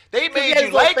 Tifobot. They he made had you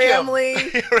his little like family.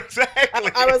 him.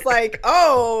 Exactly. I was like,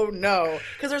 oh no,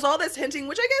 because there's all this hinting,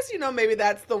 which I guess maybe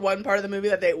that's the one part of the movie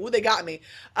that they got me,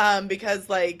 because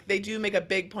like they do make a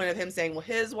big point of him saying, well,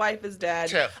 his wife is dead.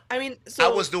 Tiff, I mean,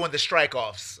 so I was doing the strike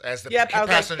offs as the Yep, I was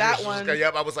like, passengers. that one.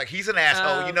 Yep, I was like, he's an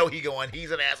asshole. You know he going.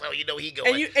 He's an asshole. You know he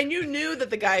going. and you knew that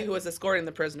the guy who was escorting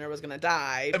the prisoner was gonna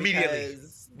die Immediately.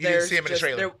 because You didn't see him in the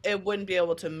trailer. It wouldn't be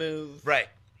able to move Right.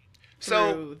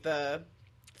 through the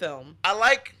film.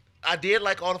 I did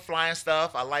like all the flying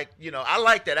stuff. I like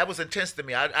that. That was intense to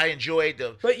me. I enjoyed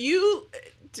the. But you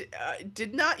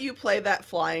did not you play that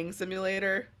flying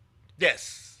simulator?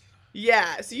 Yes.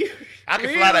 Yeah, so you I can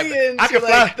really fly that. into, I can fly.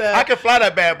 like, the, I can fly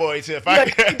that bad boy too. If I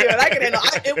can do it. I can handle.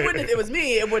 handle. It wouldn't. It was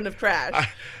me. It wouldn't have crashed.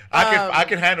 I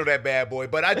can handle that bad boy,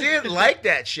 but I did like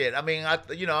that shit. I mean, I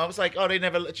was like, oh, they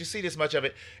never let you see this much of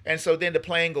it, and so then the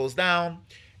plane goes down,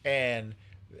 and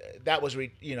that was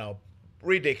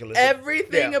ridiculous.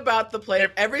 Everything about the plane,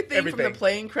 everything from the everything.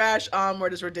 plane crash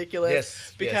onward is ridiculous.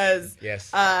 Yes, because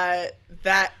yes.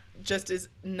 that just is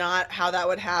not how that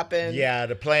would happen. Yeah,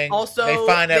 the plane. Also, they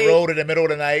find that road in the middle of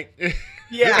the night.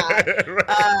 Yeah.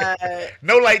 Right.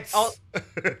 No lights. But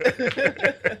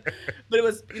it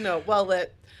was well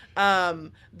lit.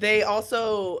 They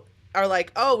also are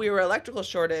like, oh, we were electrical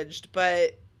shortaged,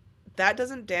 but that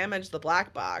doesn't damage the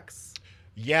black box.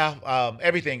 Yeah,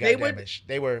 everything got damaged.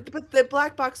 But the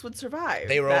black box would survive.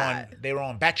 They were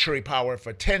on battery power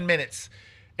for 10 minutes.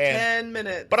 10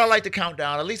 minutes. But I like the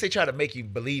countdown. At least they try to make you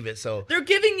believe it. So they're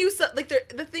giving you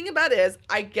the thing about it is,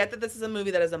 I get that this is a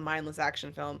movie that is a mindless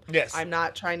action film. Yes. I'm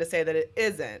not trying to say that it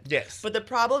isn't. Yes. But the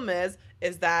problem is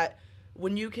that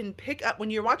when you can pick up, when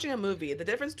you're watching a movie, the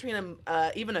difference between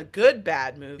even a good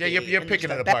bad movie, you're picking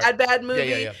and it apart. Bad movie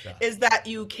Yeah. is that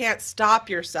you can't stop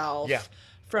yourself. Yeah.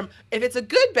 From if it's a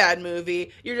good bad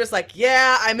movie, you're just like,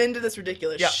 yeah, I'm into this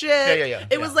ridiculous shit. Yeah.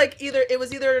 It was like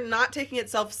either not taking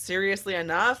itself seriously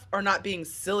enough or not being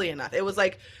silly enough. It was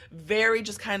like very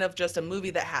just kind of just a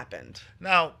movie that happened.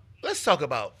 Now let's talk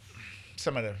about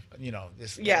some of the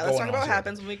this. Yeah, let's talk about what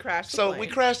happens when we crash the plane. So we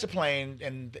crashed the plane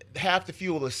and half the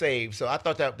fuel is saved. So I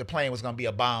thought that the plane was gonna be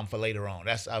a bomb for later on.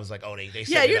 I was like, oh, they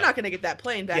yeah, you're not gonna get that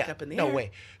plane back up in the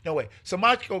air. No way. So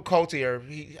Michael Coulter,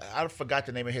 I forgot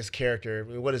the name of his character.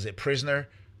 What is it? Prisoner?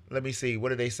 Let me see. What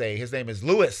did they say? His name is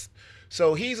Lewis.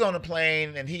 So he's on the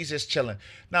plane and he's just chilling.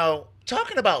 Now,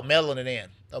 talking about mailing it in,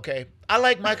 okay? I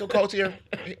like Michael Coulter.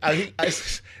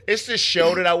 It's this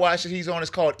show that I watched that he's on. It's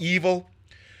called Evil.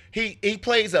 He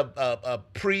plays a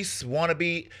priest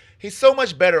wannabe. He's so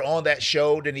much better on that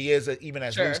show than he is even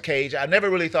as Luke Cage. I never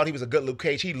really thought he was a good Luke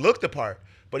Cage. He looked the part,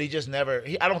 but he just never.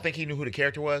 I don't think he knew who the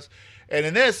character was. And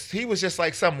in this, he was just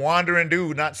like some wandering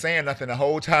dude, not saying nothing the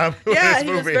whole time. Yeah,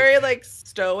 he was very like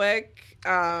stoic.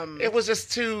 It was just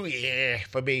too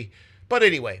for me. But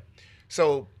anyway,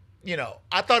 so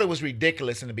I thought it was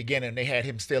ridiculous in the beginning. They had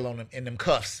him still in them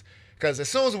cuffs because as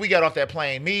soon as we got off that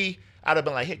plane, I'd have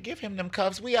been like, hey, give him them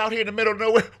cuffs. We out here in the middle of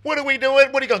nowhere. What are we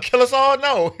doing? What, are you going to kill us all?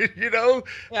 No, Yeah,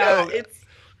 no.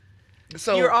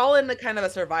 So you're all in the kind of a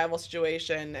survival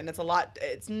situation, and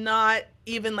it's not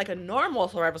even like a normal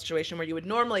survival situation where you would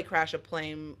normally crash a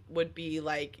plane would be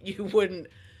like,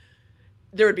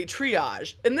 there would be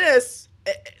triage. In this,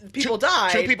 people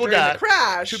died. 2 people during died. The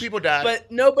crash. 2 people died.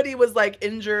 But nobody was like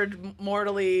injured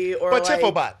mortally or But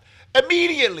Tifobot.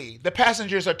 Immediately, the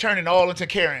passengers are turning all into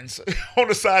Karens on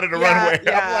the side of the runway.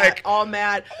 Yeah, I'm like, all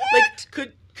mad. What?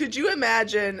 Like, could you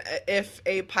imagine if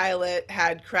a pilot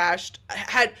had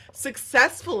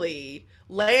successfully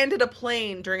landed a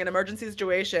plane during an emergency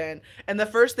situation, and the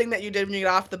first thing that you did when you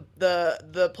got off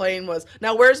the plane was,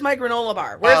 now where's my granola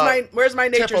bar? Where's my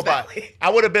Nature's Valley? I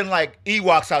would have been like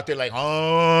Ewoks out there, like,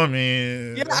 oh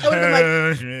man. Yeah, I would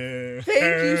have been like, thank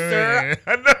you, sir.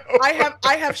 I know.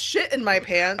 I have shit in my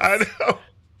pants. I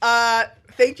know.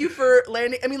 Thank you for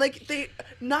landing. I mean, like,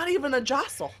 not even a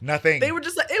jostle. Nothing. They were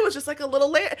just like, it was just like a little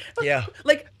land. Yeah.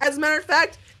 Like, as a matter of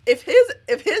fact, if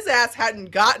his ass hadn't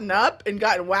gotten up and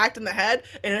gotten whacked in the head,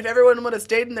 and if everyone would have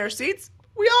stayed in their seats,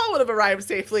 we all would have arrived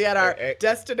safely at our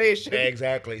destination.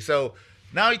 Exactly. So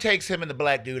now he takes him and the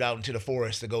black dude out into the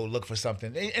forest to go look for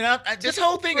something. And this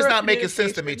whole thing is not making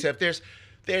sense to me, Tiff.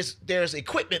 There's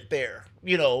equipment there,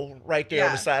 right there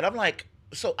on the side. I'm like,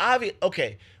 so obvious.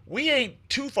 Okay, we ain't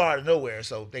too far to nowhere,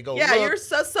 so they go. Yeah,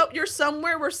 look. you're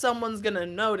somewhere where someone's gonna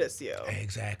notice you.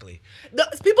 Exactly.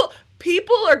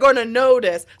 People are gonna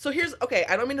notice. So here's okay.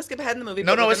 I don't mean to skip ahead in the movie.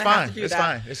 No, it's fine.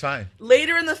 It's fine.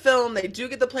 Later in the film, they do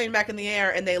get the plane back in the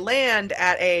air, and they land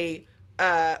at a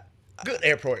good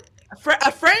airport.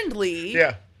 A friendly.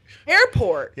 Yeah.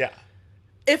 airport. Yeah.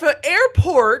 If an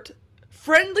airport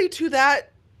friendly to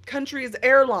that country's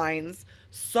airlines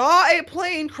saw a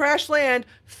plane crash land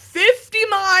 50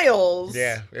 miles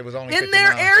Yeah, it was only in 50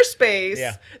 their miles. airspace,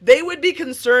 Yeah. they would be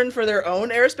concerned for their own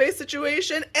airspace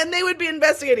situation and they would be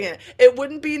investigating it. It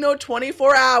wouldn't be no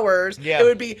 24 hours. Yeah. It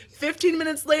would be 15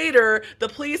 minutes later, the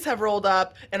police have rolled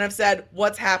up and have said,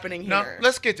 what's happening here? Now,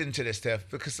 let's get into this, Steph,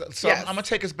 because Yes. I'm going to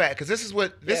take us back, because this is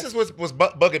what Yes. was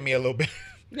bugging me a little bit.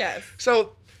 Yes.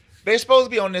 So they're supposed to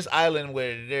be on this island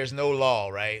where there's no law,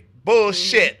 right?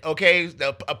 Bullshit, okay?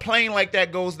 A plane like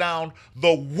that goes down,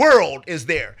 the world is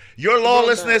there. Your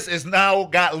lawlessness is now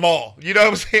got law. You know what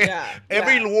I'm saying? Yeah,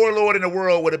 Every yeah. warlord in the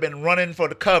world would have been running for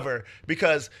the cover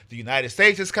because the United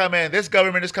States is coming, this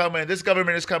government is coming, this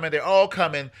government is coming. They're all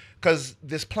coming because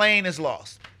this plane is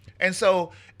lost. And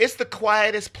so it's the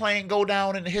quietest plane go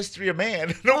down in the history of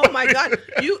man. Oh my God.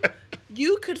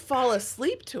 You could fall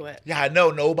asleep to it. Yeah, I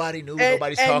know. Nobody knew.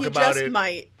 Nobody's talking about it. You just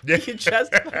might. Yeah. You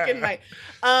just fucking might.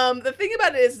 The thing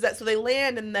about it is that so they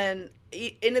land and then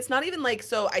and it's not even like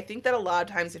so. I think that a lot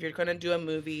of times if you're going to do a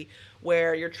movie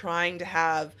where you're trying to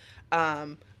have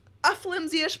a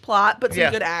flimsy-ish plot but some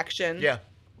Yeah. good action, Yeah.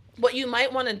 what you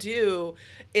might want to do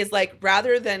is like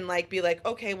rather than like be like,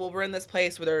 okay, well we're in this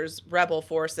place where there's rebel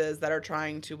forces that are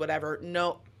trying to whatever.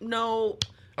 No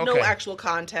Okay. actual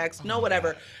context, no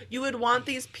whatever. You would want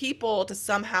these people to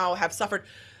somehow have suffered,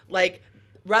 like,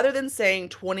 rather than saying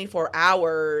 24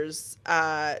 hours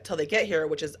till they get here,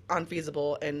 which is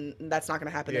unfeasible and that's not going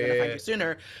to happen. They're going to find you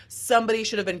sooner. Somebody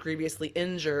should have been grievously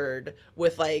injured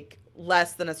with like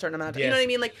less than a certain amount of time. You know what I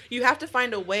mean? Like you have to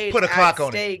find a way Put to a clock add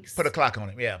on stakes. it. Put a clock on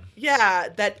it. Yeah. Yeah,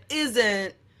 that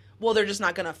isn't. Well, they're just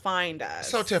not going to find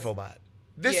us. So Tiffobot,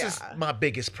 this is Yeah. my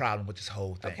biggest problem with this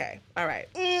whole thing. Okay. All right.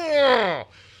 Ugh.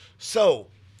 So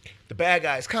the bad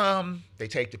guys come, they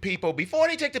take the people. Before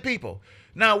they take the people,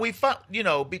 now we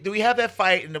do we have that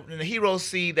fight and the heroes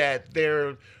see that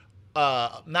they're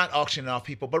not auctioning off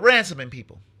people but ransoming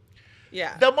people.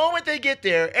 Yeah. The moment they get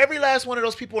there, every last one of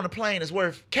those people on the plane is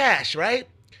worth cash, right?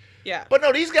 Yeah. But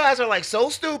no, these guys are like so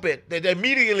stupid that they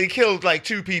immediately killed like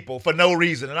 2 people for no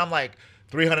reason, and I'm like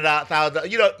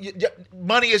 $300,000. You know,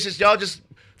 money is just y'all just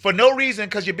for no reason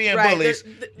because you're being bullies.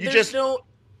 You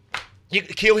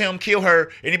kill him, kill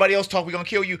her. Anybody else talk, we're gonna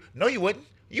kill you. No, you wouldn't.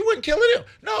 You wouldn't kill them.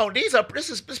 No, this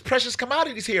is precious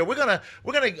commodities here. We're gonna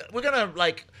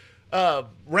like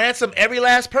ransom every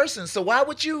last person. So why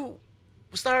would you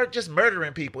start just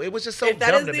murdering people? It was just so if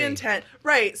that dumb is to the me. intent,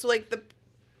 right? So like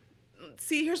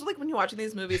here's like when you're watching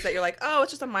these movies that you're like, oh,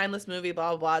 it's just a mindless movie,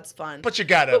 blah blah blah, it's fun. But you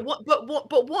gotta.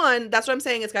 But one, that's what I'm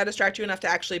saying. It's got to distract you enough to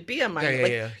actually be a mindless.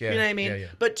 Yeah. You know what I mean? Yeah.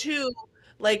 But two,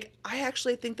 like I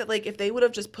actually think that like if they would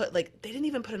have just put like they didn't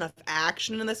even put enough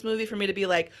action in this movie for me to be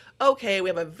like, okay, we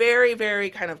have a very very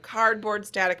kind of cardboard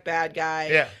static bad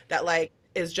guy that like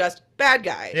is just bad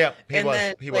guy. Yeah, he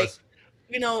was.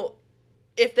 You know,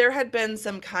 if there had been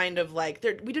some kind of like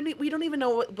we don't even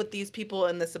know what these people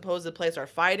in the supposed place are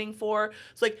fighting for.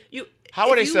 So like how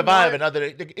are they surviving?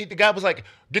 The guy was like,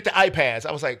 get the iPads.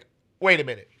 I was like, wait a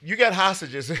minute, you got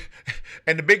hostages,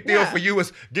 and the big deal for you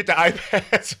is get the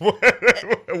iPads. What?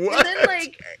 And then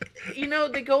like,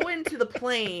 they go into the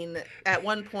plane at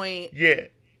one point. Yeah.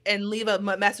 And leave a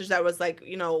message that was like,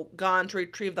 gone to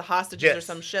retrieve the hostages or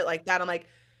some shit like that. I'm like,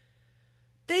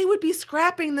 they would be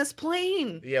scrapping this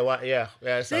plane. Yeah, well, yeah.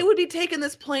 They would be taking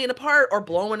this plane apart or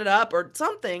blowing it up or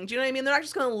something. Do you know what I mean? They're not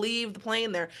just going to leave the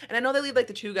plane there. And I know they leave like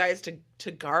the 2 guys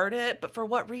to guard it, but for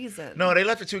what reason? No, they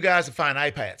left the 2 guys to find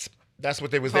iPads. That's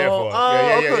what they was there for.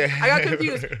 Yeah. I got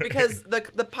confused because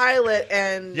the pilot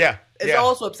is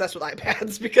also obsessed with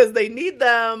iPads because they need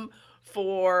them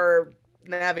for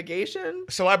navigation.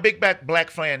 So our big black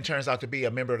fan turns out to be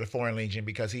a member of the Foreign Legion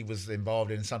because he was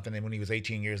involved in something when he was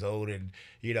 18 years old, and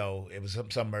it was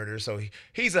some murder. So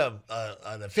he's an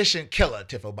efficient killer,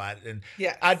 Tiffobot. And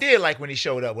I did like when he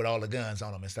showed up with all the guns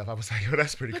on him and stuff. I was like, oh,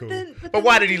 that's pretty cool. But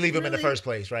why did he leave him in the first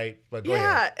place, right? But go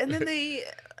ahead. And then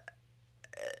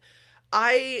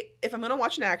if I'm gonna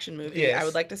watch an action movie, I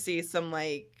would like to see some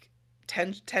like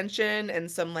tension and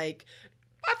some like.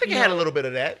 I think it had a little bit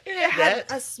of that. It had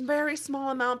a very small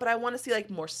amount, but I want to see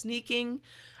like more sneaking.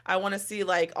 I want to see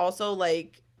like also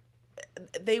like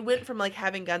they went from like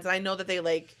having guns, and I know that they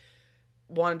like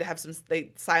wanted to have some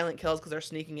silent kills because they're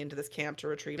sneaking into this camp to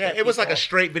retrieve. Yeah, it was like a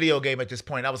straight video game at this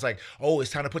point. I was like, oh, it's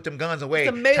time to put them guns away.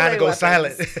 Time to go weapons.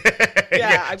 silent.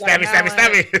 I got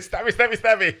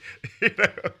stabby.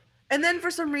 And then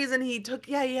for some reason he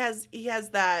has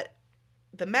the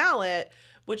mallet,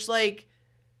 which like.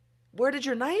 Where did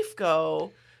your knife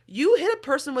go? you hit a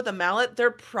person with a mallet,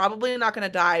 they're probably not going to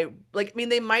die. Like, I mean,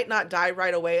 they might not die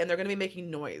right away, and they're going to be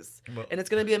making noise, and it's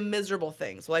going to be a miserable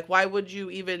thing. So, like, why would you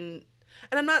even?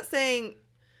 And I'm not saying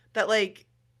that, like,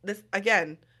 this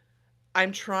again.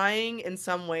 I'm trying in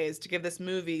some ways to give this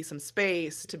movie some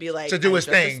space to be like, to do its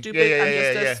thing. I'm just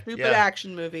a stupid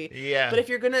action movie. Yeah. But if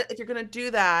you're gonna do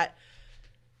that,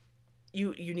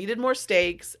 you needed more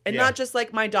stakes, and not just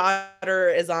like my daughter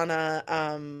is on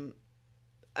a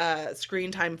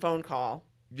screen time phone call.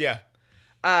 Yeah.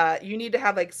 You need to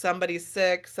have like somebody's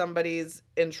sick, somebody's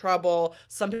in trouble,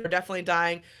 some people are definitely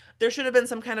dying. There should have been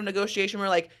some kind of negotiation where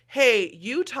like, hey,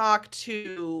 you talk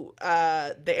to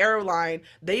the airline.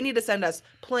 They need to send us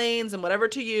planes and whatever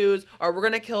to use, or we're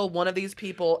going to kill one of these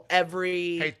people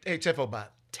every Hey, Tiffobot.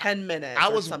 10 minutes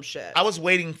or some shit. I was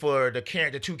waiting for the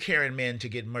two Karen men to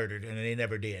get murdered, and they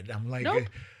never did. I'm like, nope.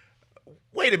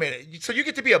 Wait a minute. So you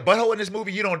get to be a butthole in this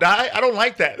movie, you don't die? I don't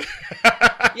like that.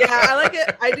 Yeah, I like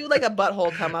it. I do like a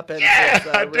butthole come up in. Yeah,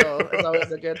 it's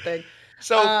always a good thing.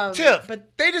 So Tiff,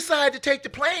 but they decide to take the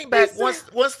plane back once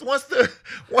the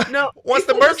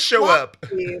mercs show up.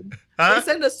 Huh? They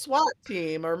send a SWAT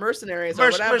team or mercenaries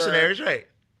or whatever. Mercenaries, right?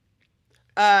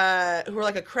 Who are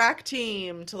like a crack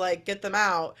team to like get them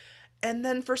out. And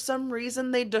then for some reason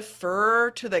they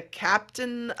defer to the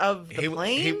captain of the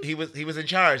plane. He was in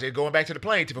charge. They're going back to the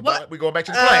plane. We're going back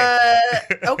to the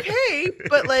plane. Okay,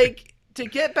 but like to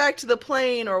get back to the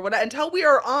plane or what until we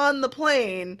are on the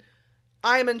plane,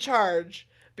 I'm in charge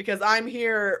because I'm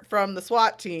here from the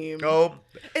SWAT team. Oh.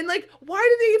 And like, why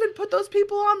did they even put those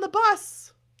people on the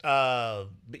bus?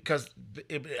 Because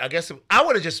I guess I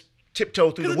would have just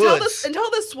tiptoed through the woods. Until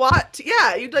the SWAT,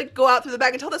 you'd like go out through the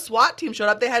back until the SWAT team showed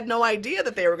up. They had no idea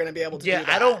that they were going to be able to do that.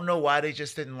 I don't know why they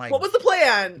just didn't like. What was the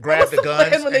plan? Grab the guns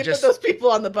plan when they put those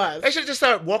people on the bus. They should just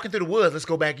start walking through the woods. Let's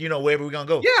go back, wherever we're going to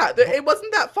go. Yeah, it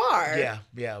wasn't that far. Yeah.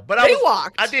 But they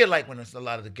walked. I did like when a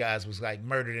lot of the guys was like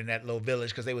murdered in that little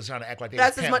village because they was trying to act like they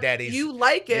was pimp daddies. You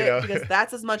like it because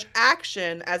that's as much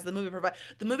action as the movie provides.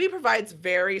 The movie provides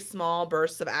very small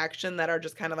bursts of action that are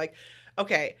just kind of like,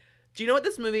 okay, do you know what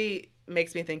this movie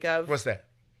makes me think of? What's that?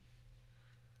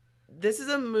 This is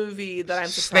a movie that I'm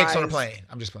surprised. Snakes on a plane.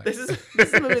 I'm just playing. This is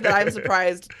a movie that I'm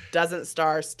surprised doesn't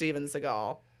star Steven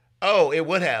Seagal. Oh, it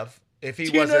would have if he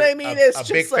wasn't a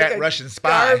big fat Russian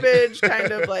spy. Garbage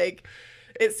kind of like.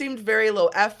 It seemed very low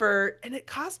effort, and it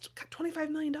cost $25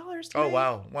 million. Oh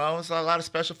wow! Well, it's a lot of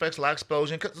special effects, a lot of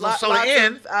explosion. Lots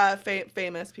of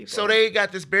famous people. So they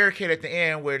got this barricade at the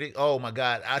end where oh my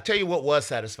God! I'll tell you what was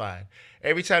satisfying.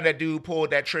 Every time that dude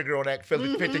pulled that trigger on that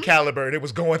 50 caliber and it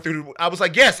was going through, I was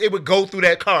like, yes, it would go through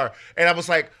that car. And I was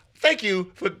like, thank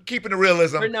you for keeping the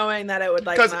realism. For knowing that it would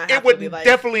like because it would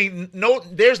definitely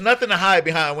there's nothing to hide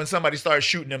behind when somebody starts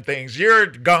shooting them things. You're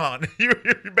gone. You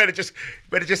better just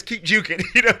keep juking.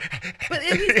 But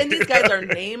and these guys are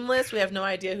nameless. We have no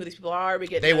idea who these people are. We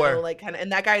get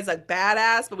and that guy's like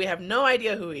badass, but we have no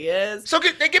idea who he is. So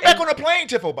they get back on a plane,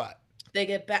 Tiffobot. They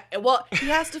get back. Well, he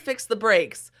has to fix the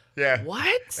brakes. Yeah.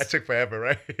 What? That took forever,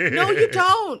 right? No, you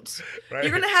don't. Right.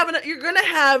 You're gonna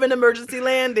have an emergency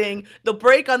landing. The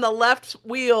brake on the left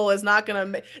wheel is not gonna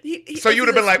make. So you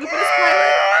would have been like,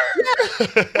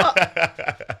 yeah. Well,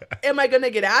 am I gonna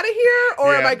get out of here,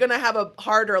 or am I gonna have a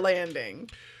harder landing?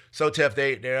 So Tiff,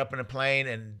 they're up in a plane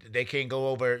and they can't go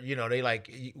over. They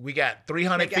like we got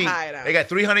 300 feet. They got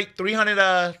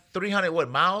 300 what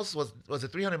miles? Was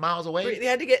it 300 miles away? They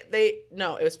had to get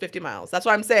no, it was 50 miles. That's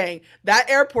what I'm saying. That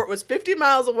airport was 50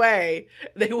 miles away.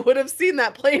 They would have seen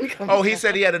that plane come. Oh, he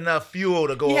said he had enough fuel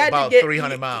to go about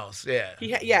 300 miles. Yeah.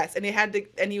 Yes, and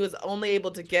he was only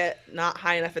able to get not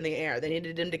high enough in the air. They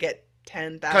needed him to get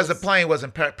 10,000 because the plane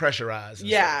wasn't pressurized.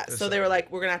 Yeah, so they were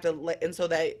like, we're gonna have to, and so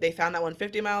they found that one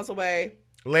 50 miles away.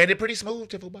 Landed pretty smooth,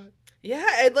 Tiffobot.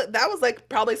 Yeah, that was like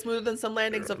probably smoother than some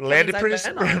landings of landed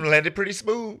pretty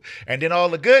smooth, and then all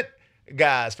the good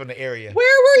guys from the area.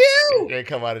 Where were you? They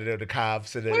come out of the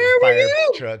cops and the fire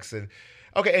trucks and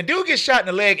dude gets shot in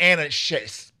the leg and a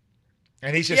chest.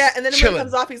 And he's just and then chilling. When it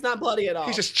comes off, he's not bloody at all.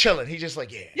 He's just chilling. He's just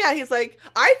like, Yeah, he's like,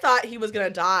 I thought he was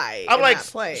gonna die. I'm like,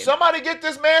 somebody get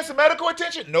this man some medical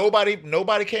attention. Nobody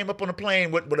came up on the plane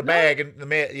with a bag and the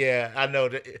man. Yeah, I know. Why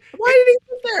did he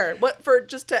sit there? What, for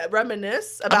just to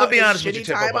reminisce about his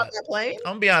shitty time on that plane?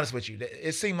 I'm gonna be honest with you.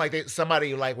 It seemed like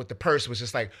somebody like with the purse was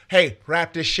just like, hey,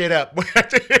 wrap this shit up.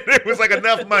 It was like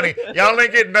enough money. Y'all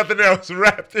ain't getting nothing else.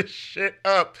 Wrap this shit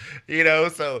up.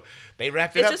 So they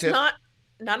wrapped it up. It's just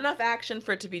not enough action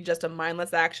for it to be just a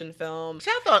mindless action film. See,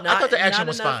 I thought the action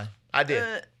was fine. I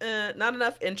did. Not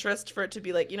enough interest for it to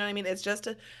be like, you know what I mean? It's just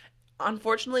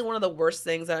unfortunately, one of the worst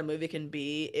things that a movie can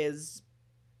be is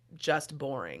just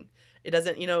boring. It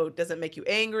doesn't, doesn't make you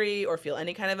angry or feel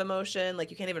any kind of emotion. Like,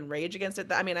 you can't even rage against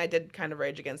it. I mean, I did kind of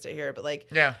rage against it here, but like,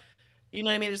 Yeah. you know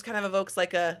what I mean? It just kind of evokes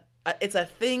like it's a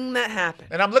thing that happened.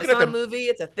 And I'm looking it's at not a movie.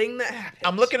 It's a thing that happened.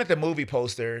 I'm looking at the movie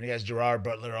poster, and he has Gerard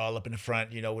Butler all up in the front,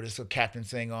 with his captain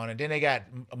thing on, and then they got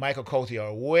Michael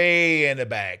Cotillard way in the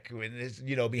back, with his,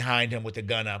 behind him with the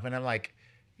gun up, and I'm like,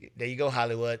 there you go,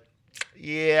 Hollywood.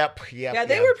 Yep. Yeah,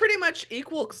 they were pretty much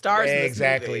equal stars. Exactly.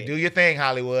 In this movie. Do your thing,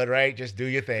 Hollywood. Right? Just do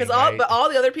your thing. But all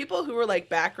the other people who were like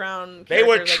background, they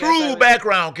were true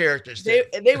background characters.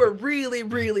 They were really,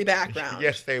 really background.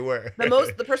 Yes, they were.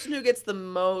 The person who gets the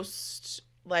most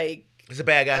like is a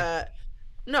bad guy.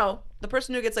 No, the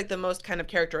person who gets like the most kind of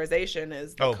characterization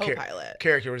is the co-pilot.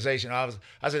 Characterization. I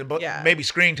said, but maybe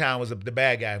Screen Time was the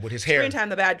bad guy with his hair. Screen Time,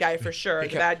 the bad guy for sure.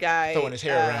 The bad guy throwing his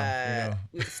hair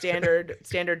around.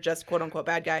 Standard, just quote unquote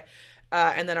bad guy.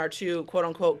 And then our two quote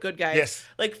unquote good guys. Yes.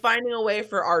 Like finding a way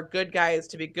for our good guys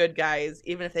to be good guys,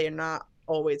 even if they are not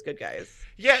always good guys.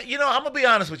 Yeah, I'm gonna be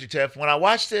honest with you, Tiff. When I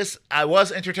watched this, I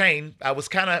was entertained. I was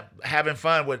kind of having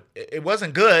fun with. It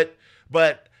wasn't good,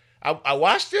 but I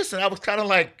watched this and I was kind of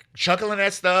like chuckling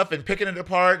at stuff and picking it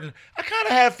apart, and I kind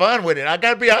of had fun with it. I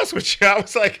gotta be honest with you. I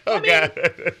was like, God.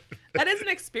 That is an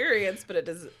experience, but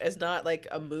it's not like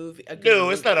a movie. No,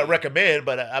 it's not a recommend,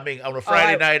 but I mean, on a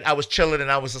Friday night, I was chilling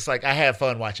and I was just like, I had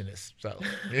fun watching this. So,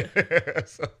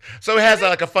 so it has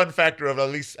like a fun factor of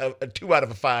at least a 2 out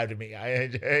of 5 to me. I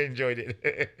enjoyed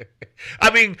it.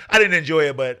 I mean, I didn't enjoy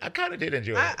it, but I kind of did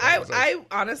enjoy it. I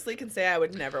honestly can say I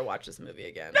would never watch this movie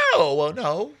again.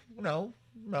 No.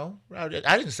 I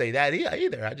didn't say that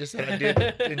either. I just said I did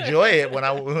enjoy it when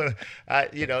I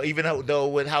even though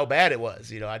with how bad it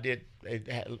was,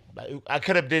 I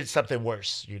could have did something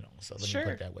worse, so let me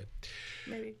put it that way.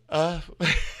 Maybe.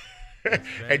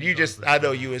 And you just, I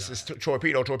know you, it's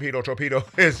torpedo.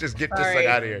 It's just get this thing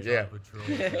out of here.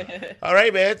 Yeah. All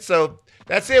right, man. So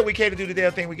that's it. We came to do the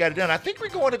damn thing. We got it done. I think we're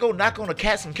going to go knock on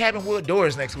some cabin wood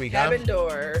doors next week. Cabin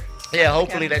door. Yeah,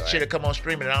 hopefully that shit will come on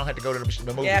streaming and I don't have to go to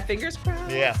the movie. Yeah, fingers crossed.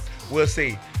 Yeah, we'll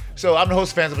see. So I'm the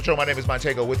host of Fans of Patrol. My name is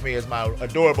Montego. With me is my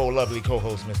adorable, lovely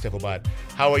co-host, Miss Tifflebot.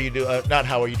 How are you doing? Not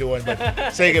how are you doing,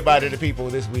 but say goodbye to the people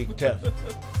this week, Tiff.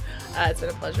 It's been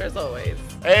a pleasure as always.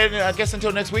 And I guess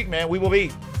until next week, man, we will be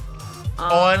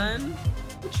on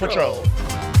Patrol.